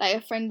 Like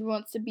a friend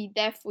wants to be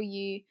there for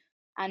you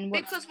and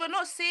what. Because we're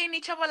not seeing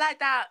each other like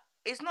that.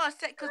 It's not a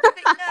set. Because the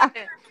thing, no,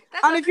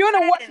 that's And a if you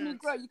want to watch me friend.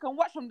 grow, you can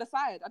watch from the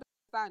side. I don't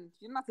understand.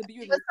 You don't have to be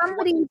with For me. To watch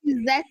somebody me.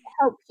 who's there to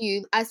help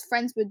you, as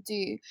friends would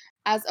do,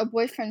 as a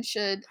boyfriend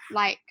should,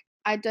 like,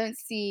 I don't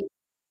see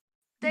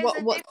There's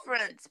a what.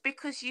 difference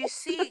because you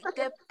see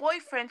the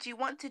boyfriend, you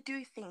want to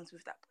do things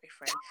with that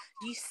boyfriend.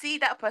 You see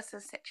that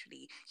person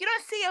sexually. You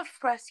don't see your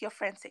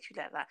friend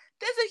sexually like that.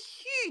 There's a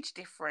huge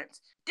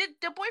difference. The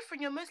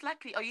boyfriend, you're most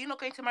likely, are you not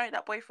going to marry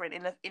that boyfriend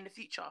in the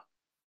future?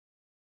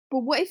 But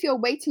what if you're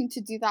waiting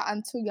to do that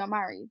until you're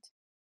married?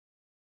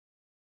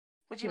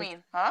 What do you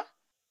mean, huh?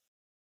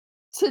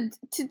 To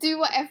do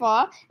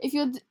whatever, if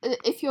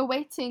you're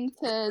waiting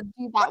to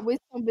do that with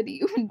somebody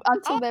until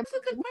Oh, they're that's a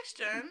good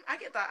question. I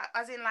get that.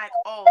 As in, like,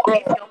 oh,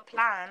 if your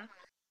plan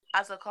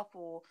as a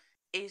couple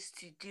is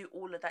to do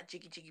all of that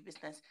jiggy jiggy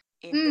business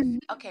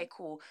okay,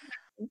 cool.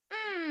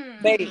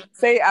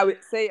 Say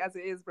it as it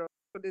is, bro.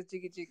 For this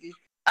jiggy jiggy.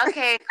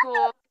 Okay,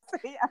 cool.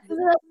 Say it as it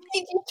the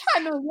PG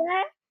channel,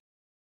 yeah.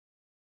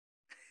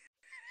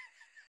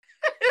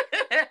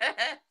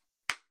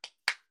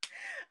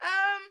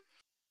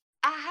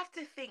 I have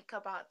to think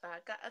about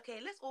that. Okay,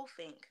 let's all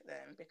think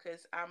then,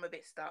 because I'm a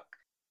bit stuck.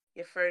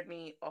 You throwed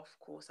me off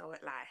course. I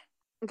won't lie.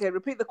 Okay,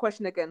 repeat the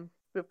question again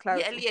with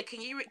clarity. Yeah, Leah,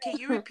 can you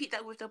repeat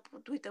that with the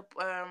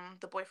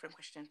boyfriend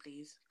question,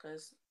 please?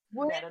 Because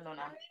I don't know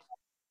now.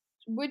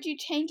 Would you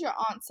change your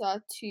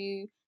answer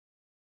to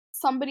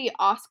somebody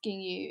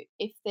asking you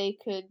if they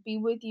could be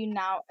with you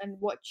now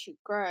and watch you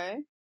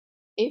grow,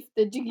 if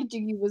the jiggy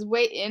jiggy was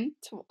waiting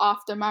till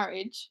after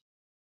marriage?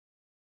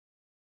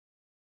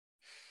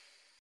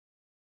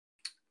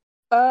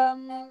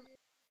 I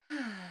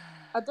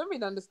don't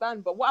really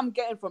understand, but what I'm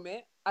getting from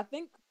it, I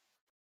think,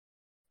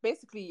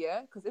 basically,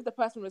 yeah, because if the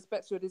person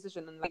respects your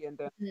decision and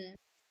then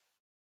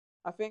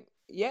I think,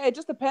 yeah, it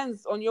just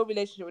depends on your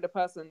relationship with the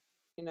person,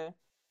 you know.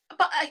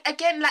 But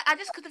again, like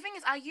because the thing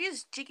is, I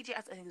use jiggy jiggy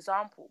as an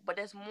example, but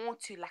there's more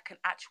to like an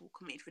actual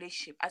committed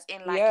relationship, as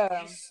in like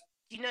Yeah.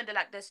 you know that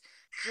like there's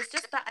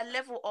just that a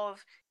level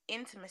of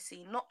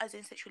intimacy, not as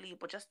in sexually,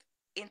 but just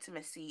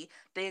intimacy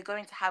that you're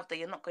going to have that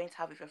you're not going to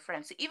have with your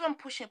friends. So even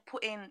putting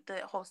the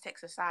whole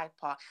sex aside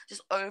part,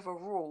 just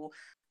overall,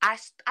 I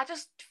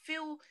just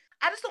feel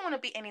I just don't want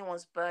to be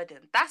anyone's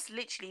burden. That's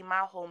literally my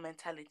whole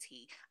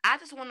mentality. I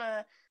just want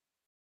to,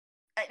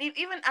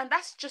 and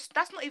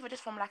that's not even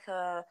just from like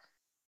a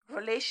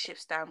relationship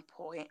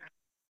standpoint,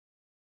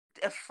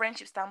 a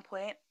friendship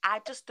standpoint. I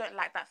just don't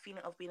like that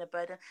feeling of being a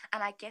burden,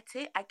 and I get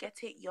it.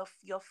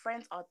 Your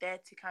friends are there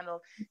to kind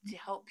of to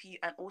help you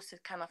and also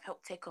kind of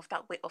help take off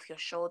that weight off your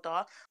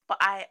shoulder.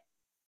 But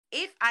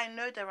if I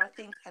know there are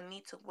things I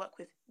need to work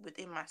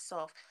within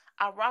myself,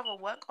 I'd rather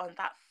work on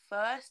that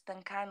first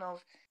than kind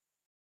of,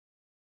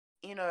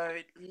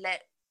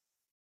 let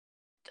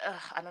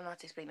I don't know how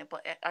to explain it,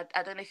 but I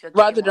don't know if you're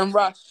getting Rather what I'm than saying.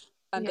 rush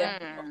and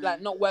then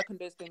like not work on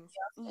those things.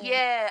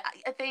 Yeah,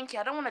 I think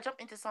I don't want to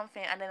jump into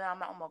something and then I'm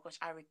like, oh my gosh,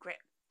 I regret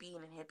being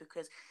in here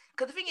because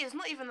the thing is, it's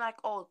not even like,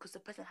 oh, because the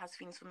person has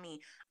feelings for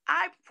me.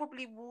 I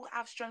probably will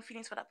have strong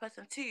feelings for that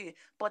person too,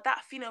 but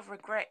that feeling of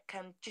regret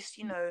can just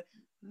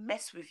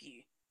mess with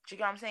you. Do you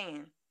get what I'm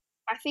saying?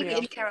 I think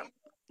Because you care.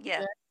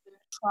 Yeah.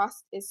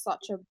 trust is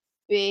such a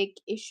big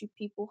issue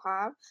people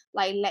have,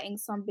 like letting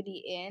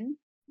somebody in.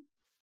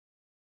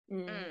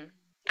 Mm.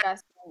 You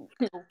guys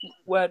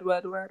Word.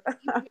 Word.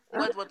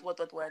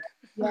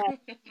 yeah.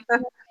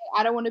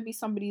 I don't want to be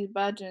somebody's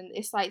burden.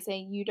 It's like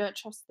saying you don't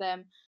trust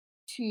them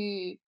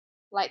to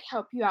like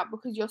help you out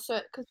because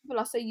because people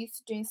are so used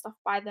to doing stuff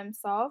by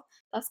themselves.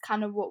 That's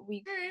kind of what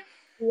we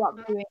grew up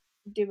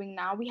doing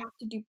now. We have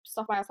to do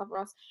stuff by ourselves or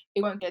else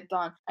it won't get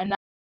done. And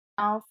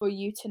now for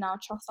you to now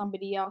trust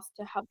somebody else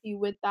to help you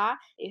with that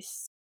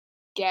is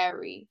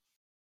scary.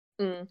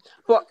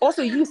 But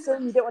also, you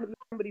saying you don't want to be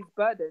somebody's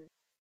burden.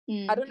 I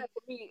Mm. don't know.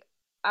 For me,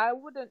 I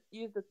wouldn't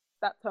use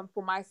that term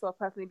for myself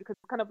personally because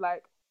it's kind of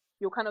like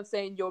you're kind of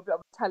saying you're a bit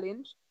of a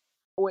challenge,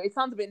 or it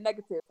sounds a bit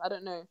negative. I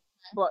don't know,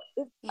 but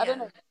I don't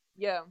know.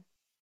 Yeah.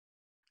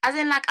 As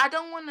in, like, I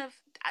don't want to.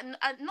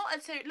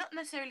 Not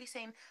necessarily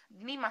saying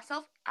me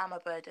myself, I'm a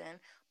burden,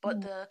 but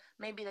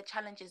maybe the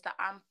challenges that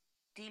I'm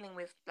dealing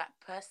with, like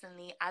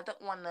personally, I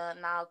don't want to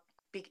now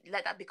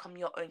let that become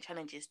your own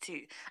challenges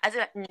too. As in,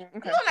 like,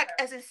 not like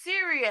as in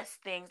serious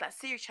things, like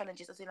serious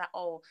challenges. As in, like,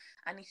 oh,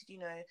 I need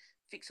to,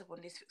 fix up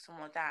on this, fix up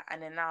on that,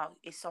 and then now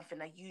it's something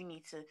that you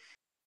need to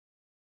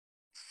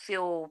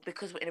feel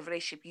because we're in a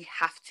relationship.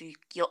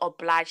 You're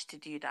obliged to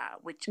do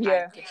that, which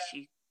Yeah.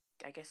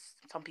 I guess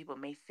some people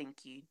may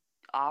think you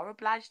are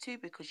obliged to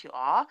because you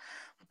are,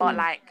 but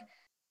like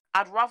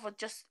I'd rather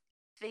just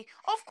think.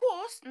 Of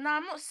course, now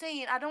I'm not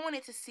saying I don't want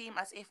it to seem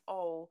as if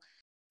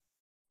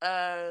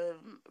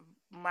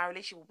my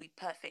relationship will be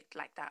perfect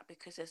like that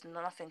because there's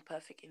nothing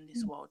perfect in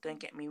this world. Don't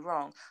get me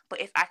wrong, but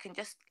if I can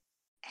just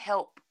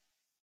help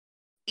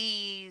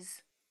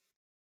ease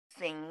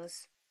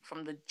things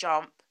from the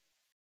jump,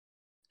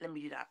 let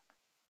me do that.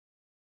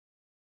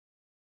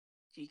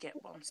 Do you get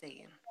what I'm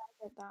saying?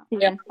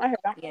 Yeah, I heard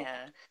that.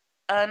 Yeah.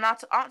 Now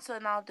to answer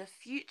the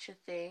future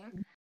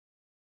thing,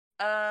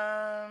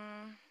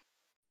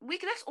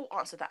 let's all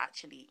answer that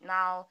actually.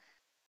 Now,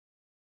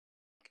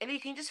 Ellie,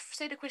 can you just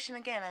say the question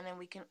again, and then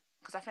we can,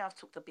 because I think I've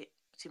talked a bit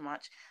too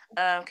much.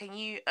 Can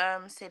you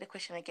say the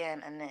question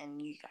again, and then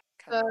you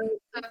So carry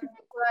on. if you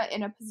were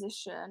in a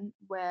position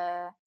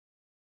where,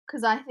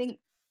 because I think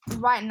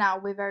right now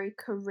we're very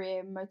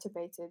career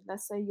motivated.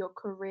 Let's say your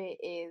career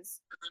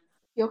is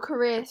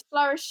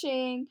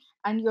flourishing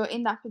and you're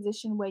in that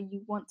position where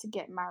you want to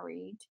get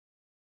married.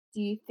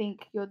 Do you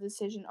think your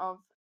decision of,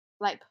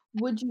 like,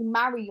 would you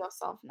marry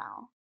yourself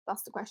now?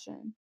 That's the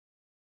question.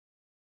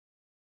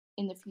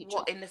 In the future.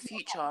 What in the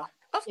future? Yeah.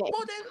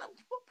 Well, then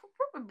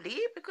probably,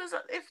 because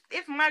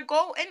if my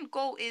end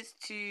goal is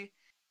to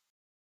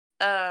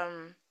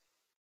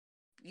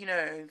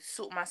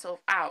sort myself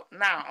out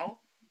now,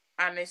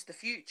 and it's the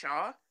future,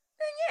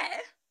 then yeah.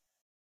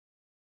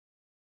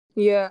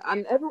 Yeah,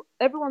 and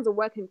everyone's a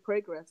work in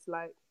progress.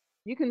 Like,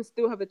 you can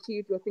still have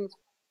achieved your things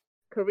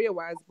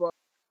career-wise, but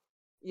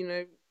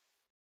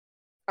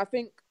I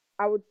think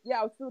I would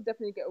still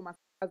definitely get with my,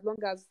 as long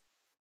as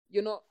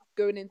you're not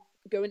going in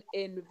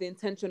with the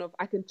intention of,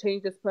 I can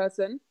change this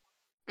person.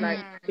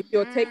 Like, if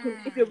you're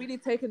really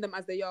taking them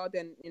as they are,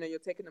 then you're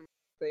taking them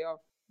as they are.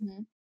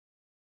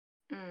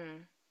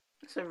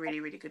 That's a really,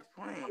 really good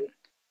point.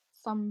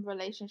 Some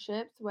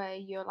relationships where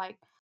you're like,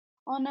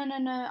 oh no,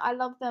 I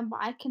love them, but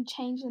I can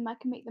change them, I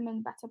can make them a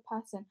better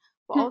person.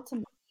 But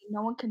ultimately,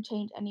 no one can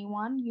change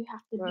anyone. You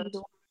have to be the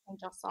one to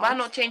change yourself. Why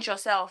not change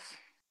yourself?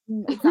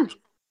 Exactly.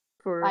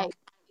 For real. Like,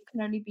 it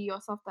can only be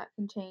yourself that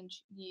can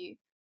change you.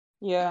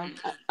 Yeah.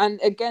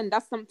 And again,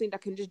 that's something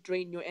that can just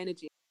drain your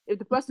energy. If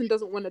the person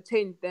doesn't want to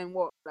change, then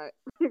what? Like,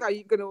 what are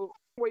you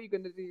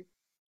gonna do?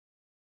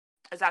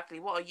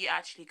 Exactly. What are you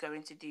actually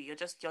going to do? You're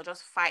just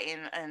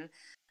fighting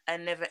a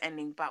never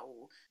ending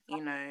battle.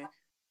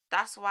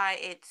 That's why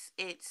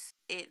it's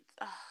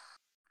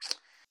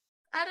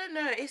I don't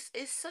know.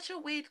 It's such a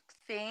weird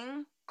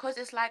thing, because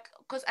it's like,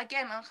 because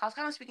again, I was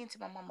kind of speaking to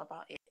my mom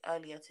about it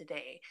earlier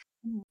today,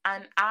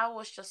 and I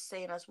was just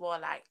saying as well,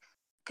 like,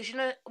 because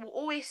we're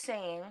always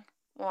saying,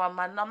 well,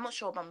 I'm not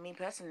sure about me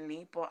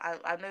personally, but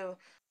I know.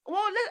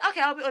 Well,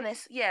 okay, I'll be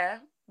honest. Yeah,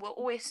 we're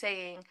always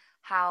saying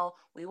how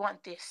we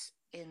want this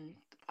in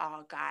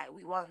our guy,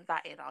 we want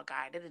that in our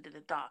guy, da da da da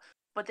da.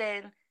 But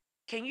then,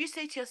 can you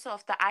say to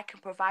yourself that I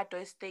can provide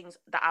those things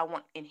that I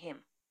want in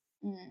him?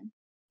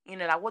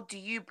 Like, what do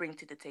you bring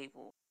to the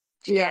table?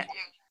 Do you get?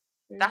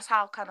 That's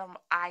how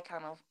I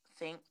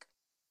think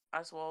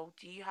as well.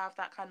 Do you have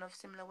that kind of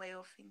similar way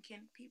of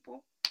thinking,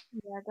 people?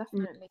 Yeah,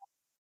 definitely.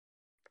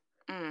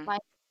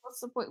 Like,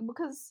 what's the point?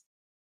 Because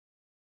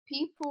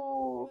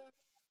people,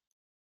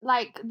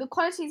 like, the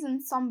qualities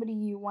in somebody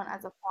you want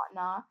as a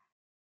partner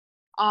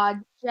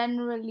are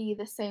generally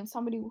the same.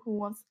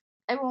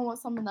 Everyone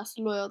wants someone that's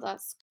loyal,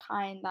 that's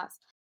kind, that's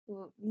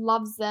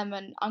loves them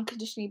and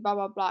unconditionally, blah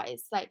blah blah.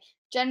 It's like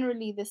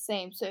generally the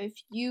same. So if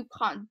you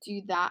can't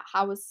do that,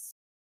 how is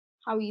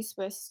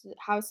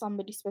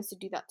somebody supposed to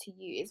do that to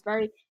you?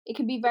 It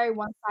can be very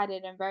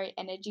one-sided and very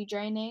energy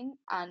draining,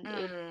 and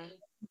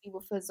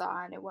people fizz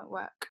out and it won't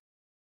work.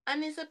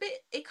 And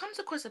it comes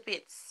across a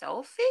bit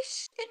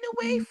selfish in a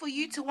way, for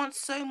you to want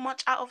so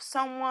much out of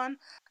someone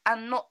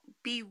and not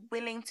be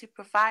willing to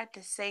provide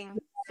the same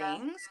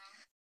things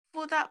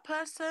for that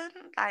person.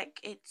 Like,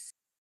 it's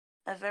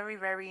a very,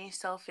 very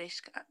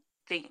selfish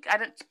thing.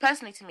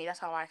 Personally, to me, that's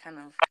how I kind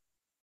of.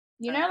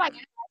 Like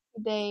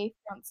Day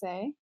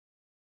Fiance.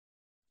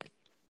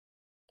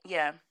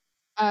 Yeah.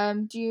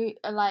 Do you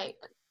like,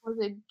 was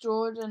it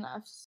Jordan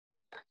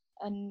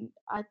and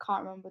I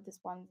can't remember this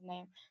one's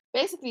name.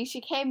 Basically,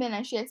 she came in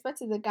and she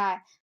expected the guy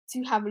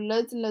to have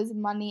loads and loads of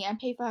money and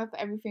pay for her for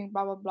everything,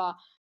 blah blah blah,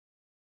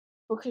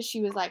 because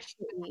she was like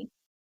shitty.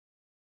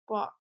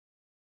 But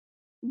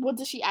what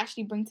does she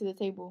actually bring to the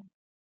table?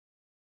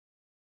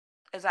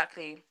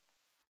 Exactly.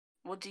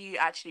 What do you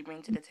actually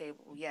bring to the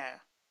table? Yeah.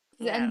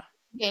 And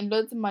getting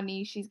loads of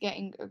money, she's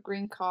getting a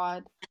green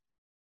card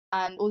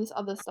and all this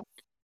other stuff.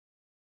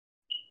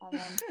 And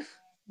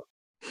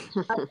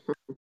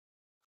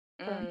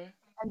then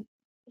and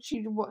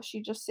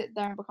she just sit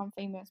there and become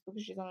famous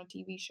because she's on a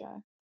TV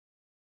show.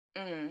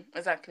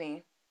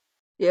 Exactly.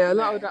 Yeah, a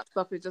lot of that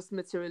stuff is just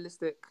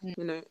materialistic.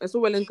 It's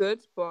all well and good,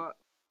 but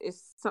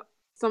it's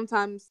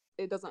sometimes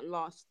it doesn't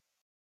last.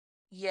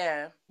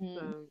 Yeah.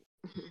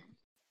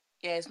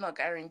 Yeah, it's not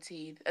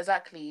guaranteed.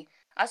 Exactly.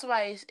 That's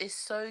why it's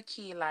so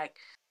key, like,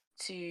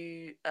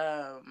 to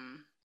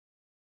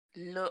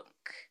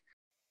look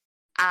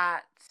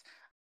at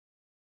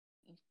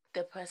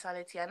the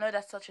personality. I know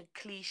that's such a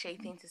cliche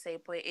thing to say,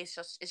 but it's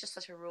just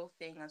such a real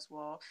thing as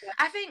well. Yeah.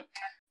 I think,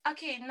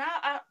 okay,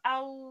 now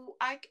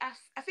I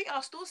think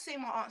I'll still say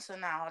my answer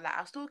now. Like,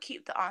 I'll still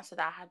keep the answer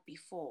that I had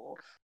before.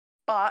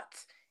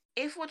 But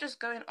if we're just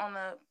going on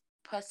a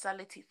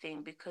personality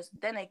thing, because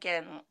then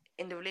again,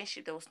 in the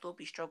relationship there will still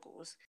be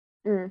struggles.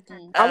 I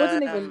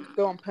wouldn't even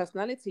go on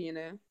personality,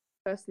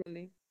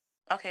 personally.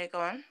 Okay, go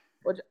on.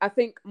 I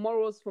think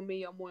morals for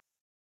me are more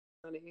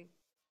personality.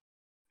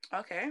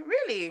 Okay,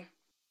 really?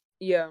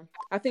 Yeah,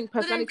 I think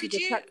personality is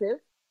attractive.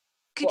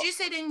 could you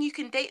say then you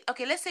can date?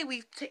 Okay, let's say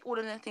we take all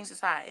of them things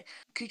aside.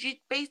 Could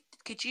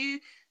you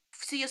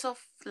see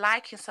yourself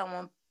liking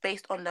someone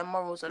based on their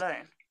morals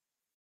alone?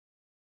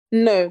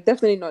 No,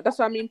 definitely not. That's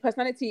what I mean.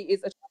 Personality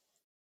is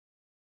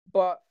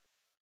but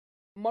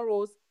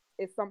morals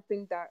is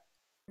something that,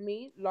 for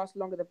me, lasts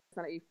longer than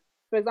personality.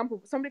 For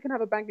example, somebody can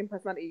have a banging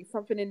personality,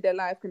 something in their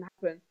life can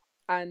happen,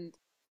 and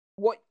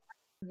what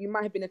you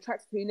might have been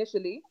attracted to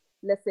initially,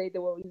 let's say they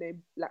were,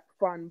 like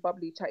fun,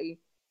 bubbly, chatty.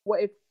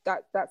 What if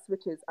that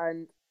switches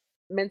and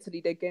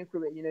mentally they're going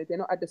through it? They're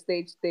not at the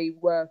stage they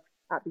were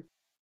at before.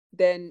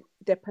 Then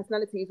their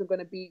personality isn't going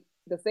to be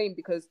the same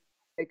because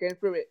they're going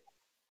through it.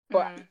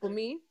 But for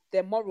me,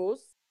 their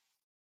morals,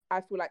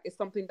 I feel like it's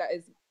something that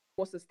is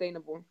more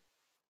sustainable.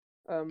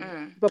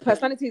 But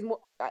personality is more.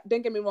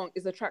 Don't get me wrong,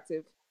 is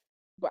attractive,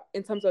 but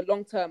in terms of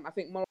long term, I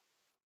think moral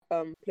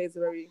plays a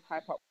very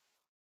high part.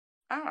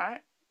 All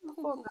right,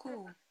 cool.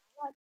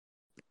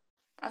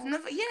 I've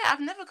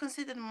never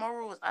considered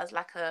morals as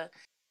like a.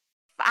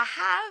 I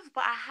have,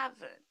 but I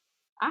haven't.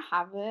 I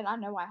haven't. I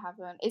know I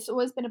haven't. It's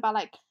always been about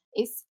like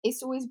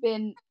it's always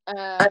been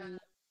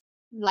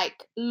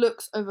like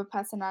looks over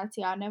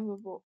personality. I never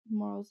brought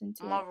morals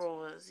into it.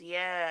 Morals,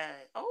 yeah.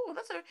 Oh,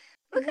 that's a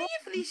look at you,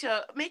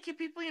 Felicia, making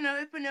people,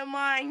 open their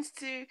minds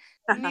to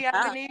new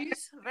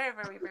avenues. Very,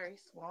 very, very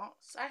smart.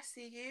 I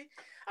see you.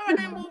 All right,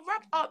 then we'll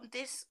wrap up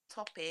this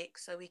topic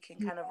so we can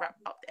kind of wrap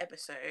up the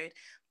episode.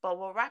 But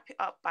we'll wrap it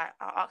up by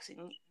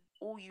asking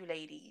all you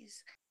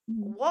ladies,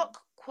 what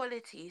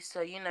qualities?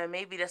 So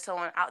maybe there's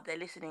someone out there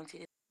listening to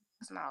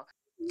this now.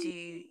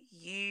 Do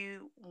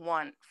you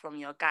want from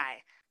your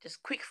guy?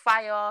 Just quick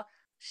fire.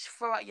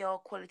 Throw out your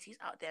qualities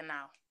out there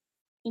now.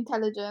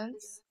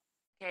 Intelligence.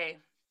 Okay.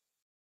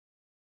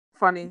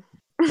 Funny.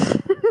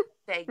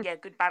 Yeah,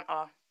 good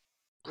banter.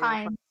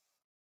 Kind.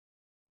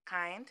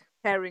 Kind.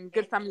 Caring.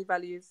 Good family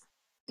values.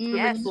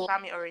 Yes,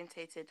 family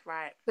orientated.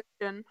 Right.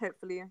 Christian,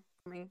 hopefully,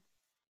 for me.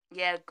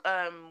 Yeah.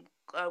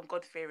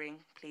 God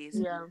fearing, please.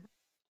 Yeah.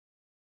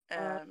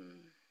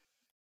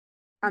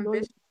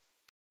 Ambitious.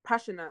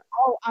 Passionate.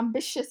 Oh,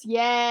 ambitious.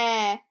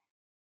 Yeah.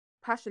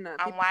 Passionate.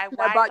 And why is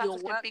about that your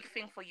such work. a big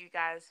thing for you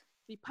guys?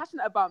 Be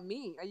passionate about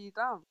me. Are you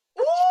dumb?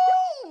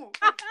 Ooh!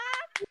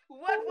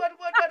 What?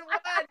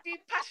 Be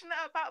passionate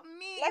about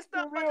me. Let's It's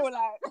not be real,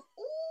 like.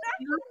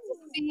 You love to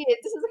see it.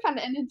 This is the kind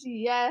of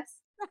energy.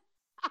 Yes.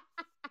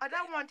 I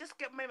don't want to just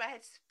made my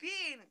head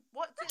spin.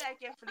 What did I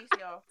get,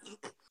 Felicia?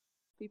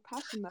 Be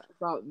passionate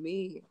about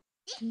me.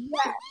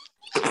 Yeah.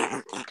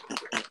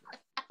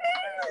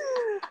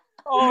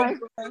 Oh my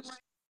gosh.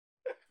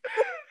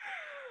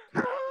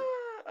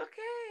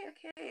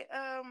 Okay.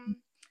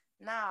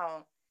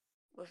 Now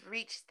we've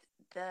reached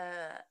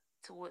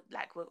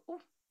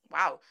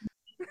wow.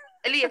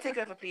 Aaliyah, take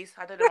over, please.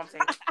 I don't know what I'm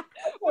saying.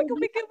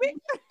 Wiki.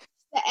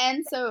 The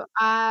end. So,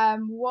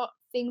 what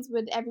things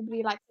would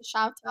everybody like to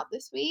shout out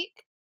this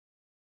week?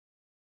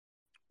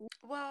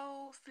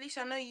 Well,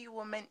 Felicia, I know you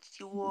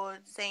were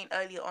saying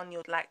earlier on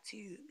you'd like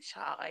to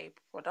shout out a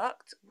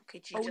product.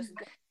 Could you just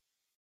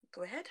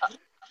go ahead?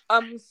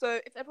 So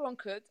if everyone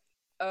could,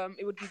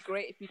 it would be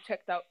great if you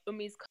checked out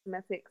Umi's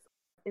Cosmetics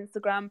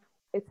Instagram.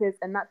 It is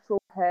a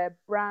natural hair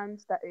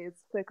brand that is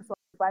focused on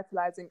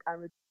revitalizing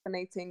and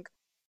rejuvenating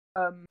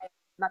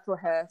natural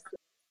hair. So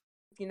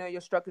if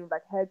you're struggling with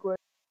like hair growth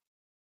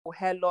or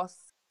hair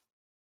loss,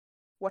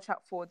 watch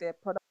out for their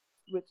products,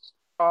 which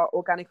are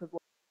organic as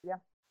well. Yeah,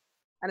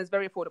 and it's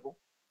very affordable.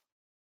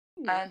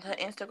 And her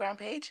Instagram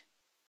page?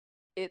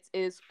 It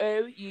is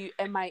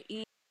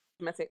OUMIE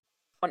Cosmetics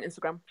on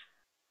Instagram.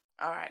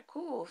 All right,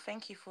 cool.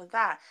 Thank you for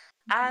that.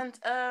 And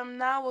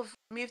now we've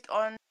moved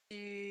on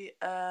to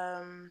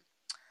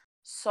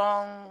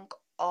song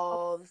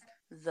of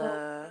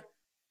the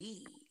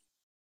week.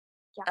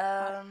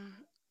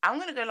 I'm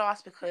gonna go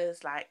last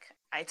because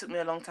it took me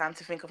a long time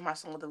to think of my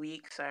song of the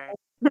week. So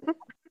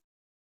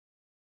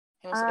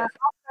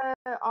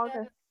I'll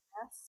go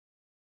first.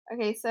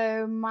 Okay,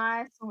 so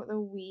my song of the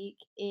week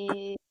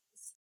is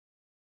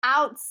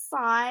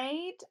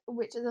Outside,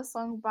 which is a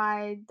song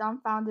by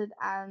Dumbfounded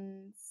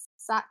and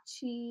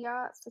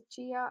Satisa.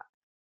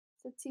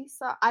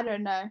 I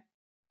don't know.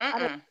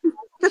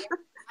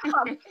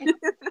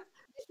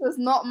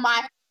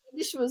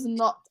 This was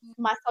not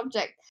my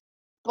subject,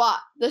 but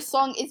the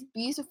song is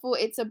beautiful.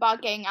 It's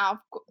about getting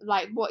out of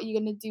like what you're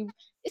gonna do.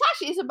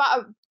 It's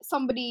about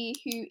somebody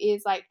who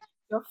is like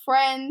your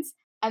friends,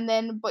 and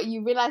then but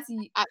you realize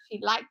you actually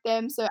like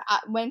them. So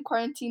when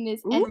quarantine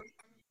is ending,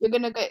 you're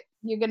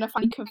gonna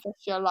finally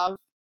confess your love.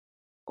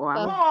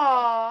 Wow.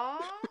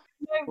 Aww.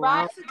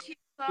 Right? That's a cute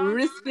song.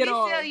 Risk it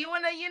all. Felicia, you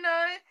wanna,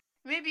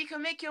 maybe you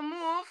can make your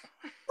move.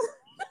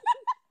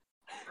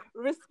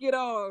 Risk it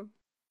all.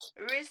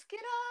 Risk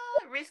it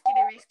all.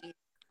 Risky.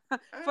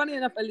 Funny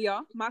enough,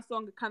 Aaliyah, my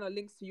song kind of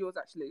links to yours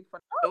actually.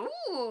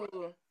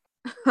 Ooh.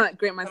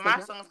 Great minds. So my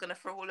song is gonna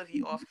throw all of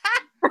you off.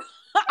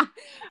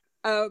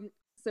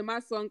 So my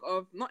song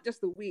of not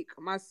just the week,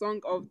 my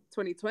song of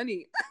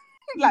 2020.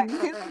 Like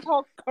this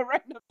whole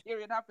corona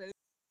period happened.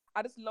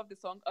 I just love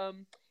this song.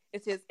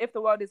 It is If the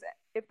World is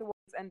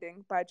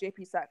Ending by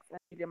JP Sachs and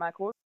Julia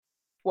Michaels.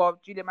 Well,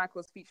 Julia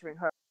Michaels featuring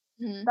her.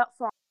 Mhm. That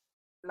song,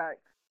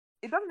 like,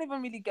 it doesn't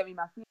even really get me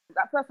my feelings.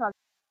 That first one,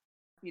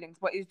 feelings,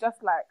 but it's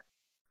just like,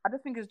 I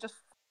just think it's just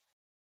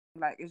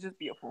like, it's just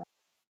beautiful.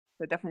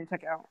 So definitely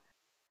check it out.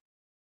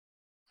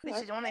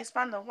 Felicia, do you want to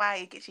expand on why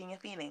it gets you in your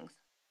feelings?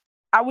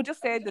 I would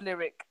just say the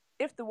lyric: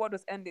 "If the world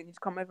was ending,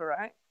 you'd come over,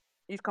 right?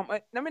 You'd come."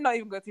 Let me not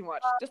even go too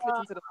much. Just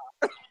listen to the.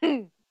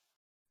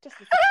 Just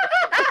listen.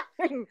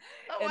 To the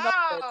Oh, Enough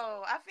said.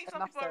 wow. I think some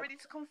Enough people are said. ready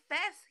to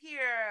confess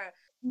here.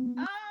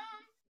 Do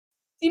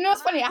you know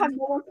what's funny? I have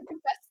no one to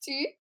confess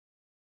to.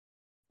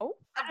 Oh,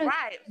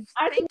 Right.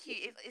 I Thank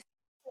you. It's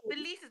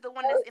Felice is the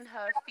one that's in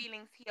her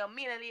feelings here.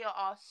 Me and Leah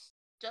are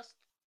just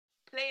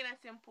plain and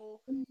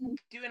simple,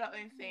 doing our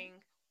own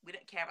thing. We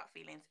don't care about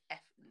feelings.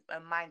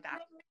 Mind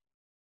that.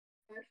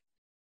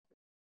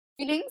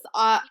 feelings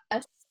are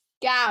a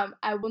scam.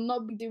 I will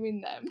not be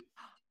doing them.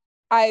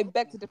 I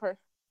beg to differ.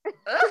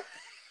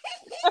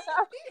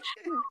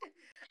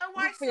 And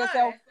why Speak for so?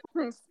 yourself.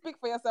 Speak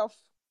for yourself.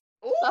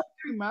 Oh, That's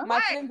true, man. My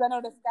Why? feelings are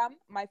not a scam.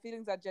 My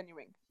feelings are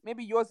genuine.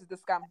 Maybe yours is the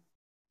scam.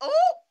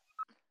 Oh,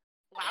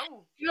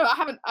 wow. You know, I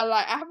haven't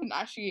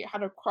actually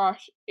had a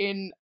crush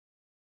in.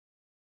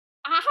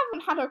 I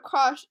haven't had a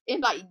crush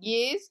in like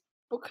years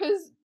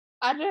because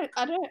I don't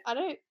know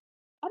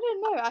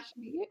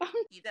actually.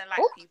 You don't like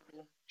Oh,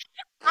 people.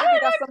 I maybe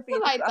don't that's know something people you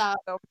need like to that.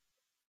 ask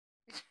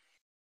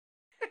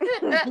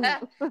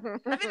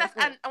I think that's,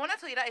 yourself. and when I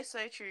tell you that is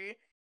so true.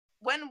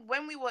 When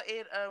we were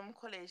in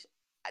college,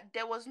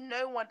 there was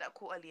no one that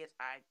caught Aaliyah's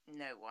eye.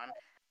 No one.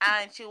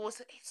 And she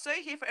was so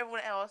here for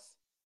everyone else,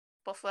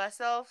 but for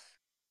herself,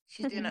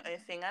 she's doing her own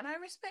thing, and I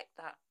respect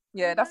that.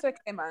 Yeah, that's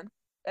okay, man.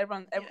 Do your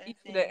own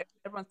thing.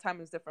 Everyone's time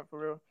is different for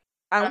real.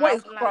 And And what I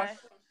is was crush? like,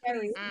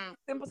 Please, mm,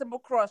 simple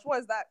crush. What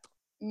is that?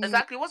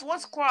 exactly. What's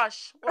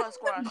crush? What's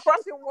crush?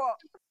 Crushing what?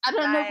 I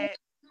don't know. Like,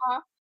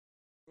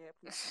 Yeah,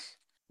 please.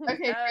 Okay,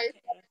 great. okay.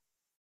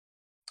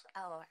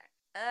 All right.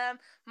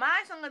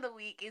 My song of the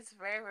week is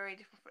very, very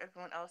different from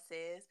everyone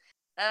else's.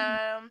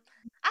 I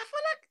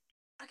feel like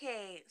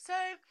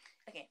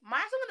my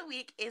song of the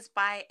week is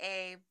by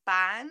a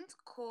band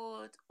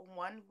called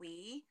One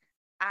We.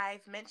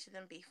 I've mentioned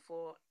them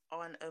before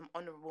on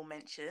honorable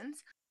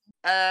mentions.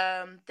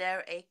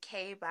 They're a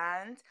K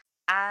band,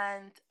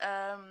 and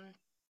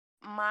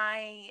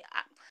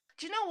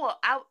do you know what?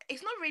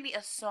 It's not really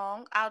a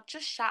song. I'll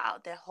just shout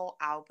out their whole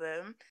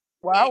album.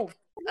 Wow.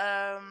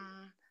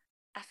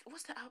 It's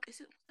what's the album? What's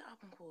the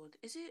album called?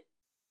 Is it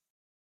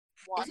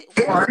 1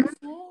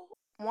 4?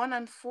 1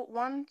 and 4,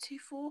 1 2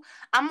 4?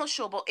 I'm not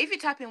sure, but if you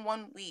type in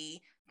One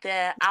We,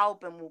 their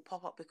album will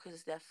pop up because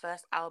it's their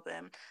first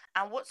album.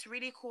 And what's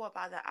really cool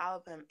about the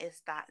album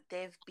is that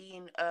they've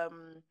been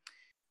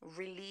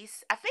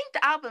released. I think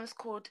the album's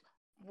called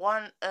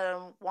one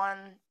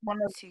One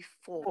of two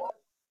four.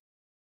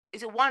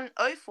 Is it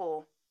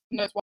 104?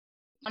 no, it's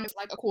one is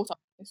like a quarter.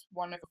 It's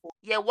 1/4.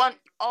 Yeah, one.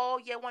 Oh,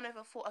 yeah,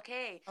 1/4.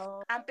 Okay,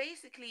 Oh, and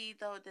basically,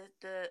 though,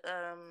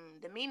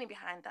 the meaning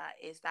behind that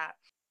is that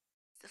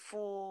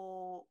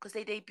because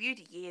they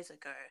debuted years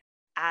ago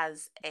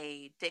as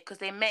because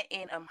they met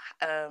in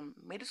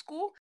middle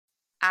school,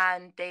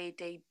 and they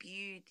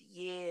debuted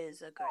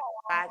years ago,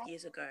 5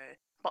 years ago,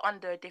 but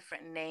under a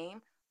different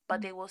name.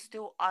 But they were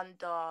still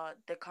under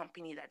the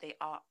company that they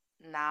are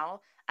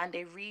now, and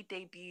they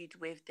re-debuted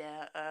with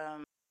their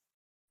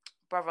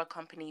brother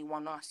company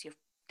One Us. You've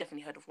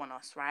definitely heard of One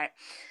Us, right?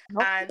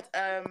 nope. And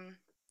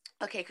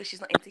okay, because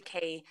she's not into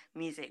K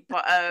music,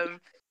 but I'm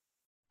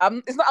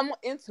not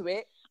into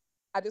it.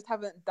 I just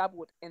haven't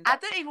dabbled in I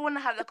that. don't even want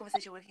to have that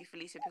conversation with you,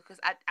 Felicia, because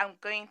I'm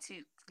going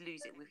to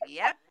lose it with you.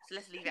 Yeah, so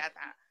let's leave it at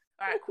that.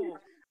 All right, cool.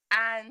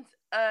 And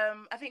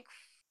I think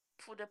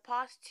for the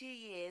past 2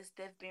 years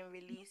they've been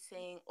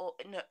releasing, or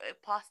no,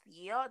 past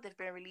year they've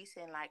been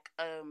releasing like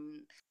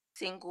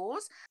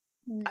singles.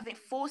 I think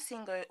four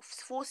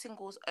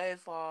singles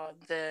over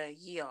the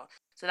year.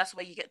 So that's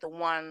where you get the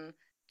 1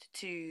 to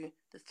 2,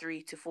 the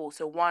 3 to 4.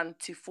 So 1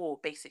 to 4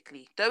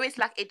 basically. Though it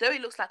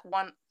looks like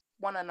one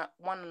and a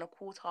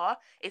quarter,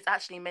 it's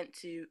actually meant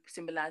to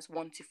symbolize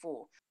 1 to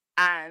 4.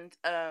 And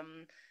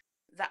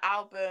the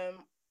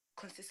album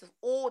consists of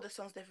all the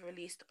songs they've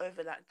released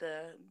over like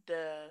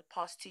the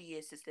past 2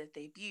 years since they've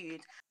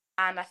debuted.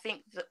 And I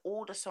think that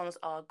all the songs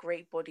are a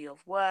great body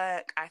of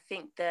work. I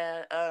think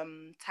the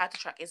title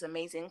track is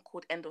amazing,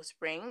 called End of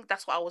Spring.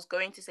 That's what I was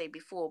going to say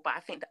before, but I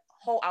think the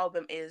whole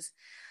album is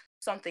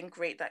something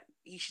great that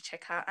you should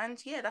check out. And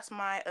yeah, that's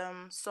my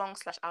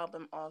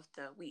song/album of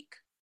the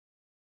week.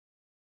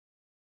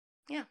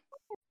 Yeah.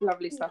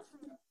 Lovely stuff.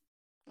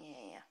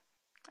 Yeah.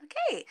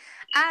 Okay.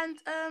 And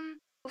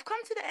we've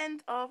come to the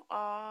end of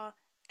our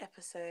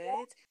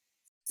episode.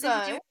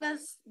 Lizzie, do you want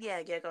to?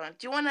 Yeah, go on.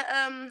 Do you want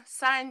to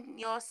sign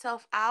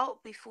yourself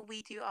out before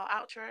we do our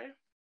outro?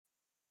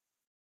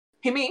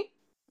 Hear me?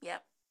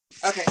 Yep.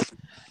 Okay.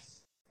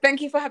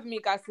 Thank you for having me,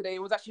 guys, today.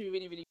 It was actually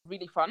really, really,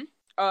 really fun.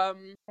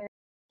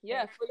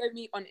 Yeah, follow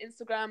me on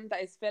Instagram.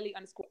 That is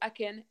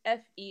Feli_Akin,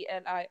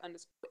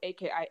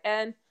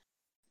 FELI_AKIN.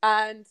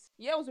 And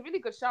yeah, it was a really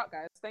good shout,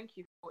 guys. Thank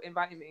you for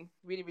inviting me.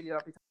 Really, really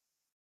lovely.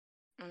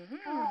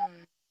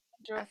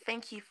 And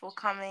thank you for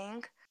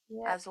coming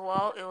Yeah. as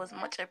well. It was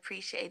much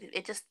appreciated.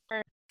 It just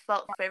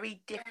felt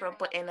very different,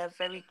 but in a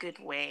very good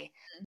way.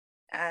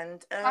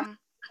 And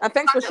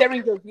thanks for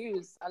sharing your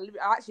views. I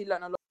actually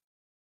learned a lot.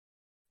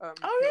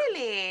 Oh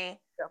really?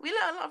 Yeah. We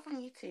learned a lot from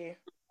you too.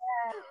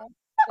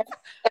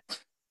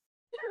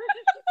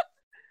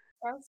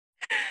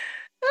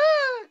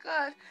 Oh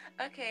god.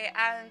 Okay,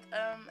 and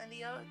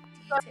Aliyah, do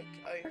you take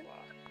over?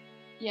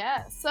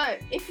 Yeah, so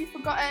if you've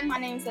forgotten, my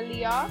name is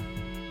Aliyah.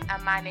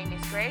 And my name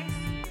is Grace.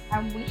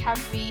 And we have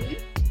been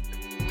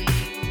We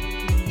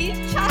Keep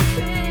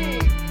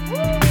Chatting!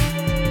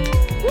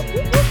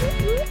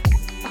 Woo!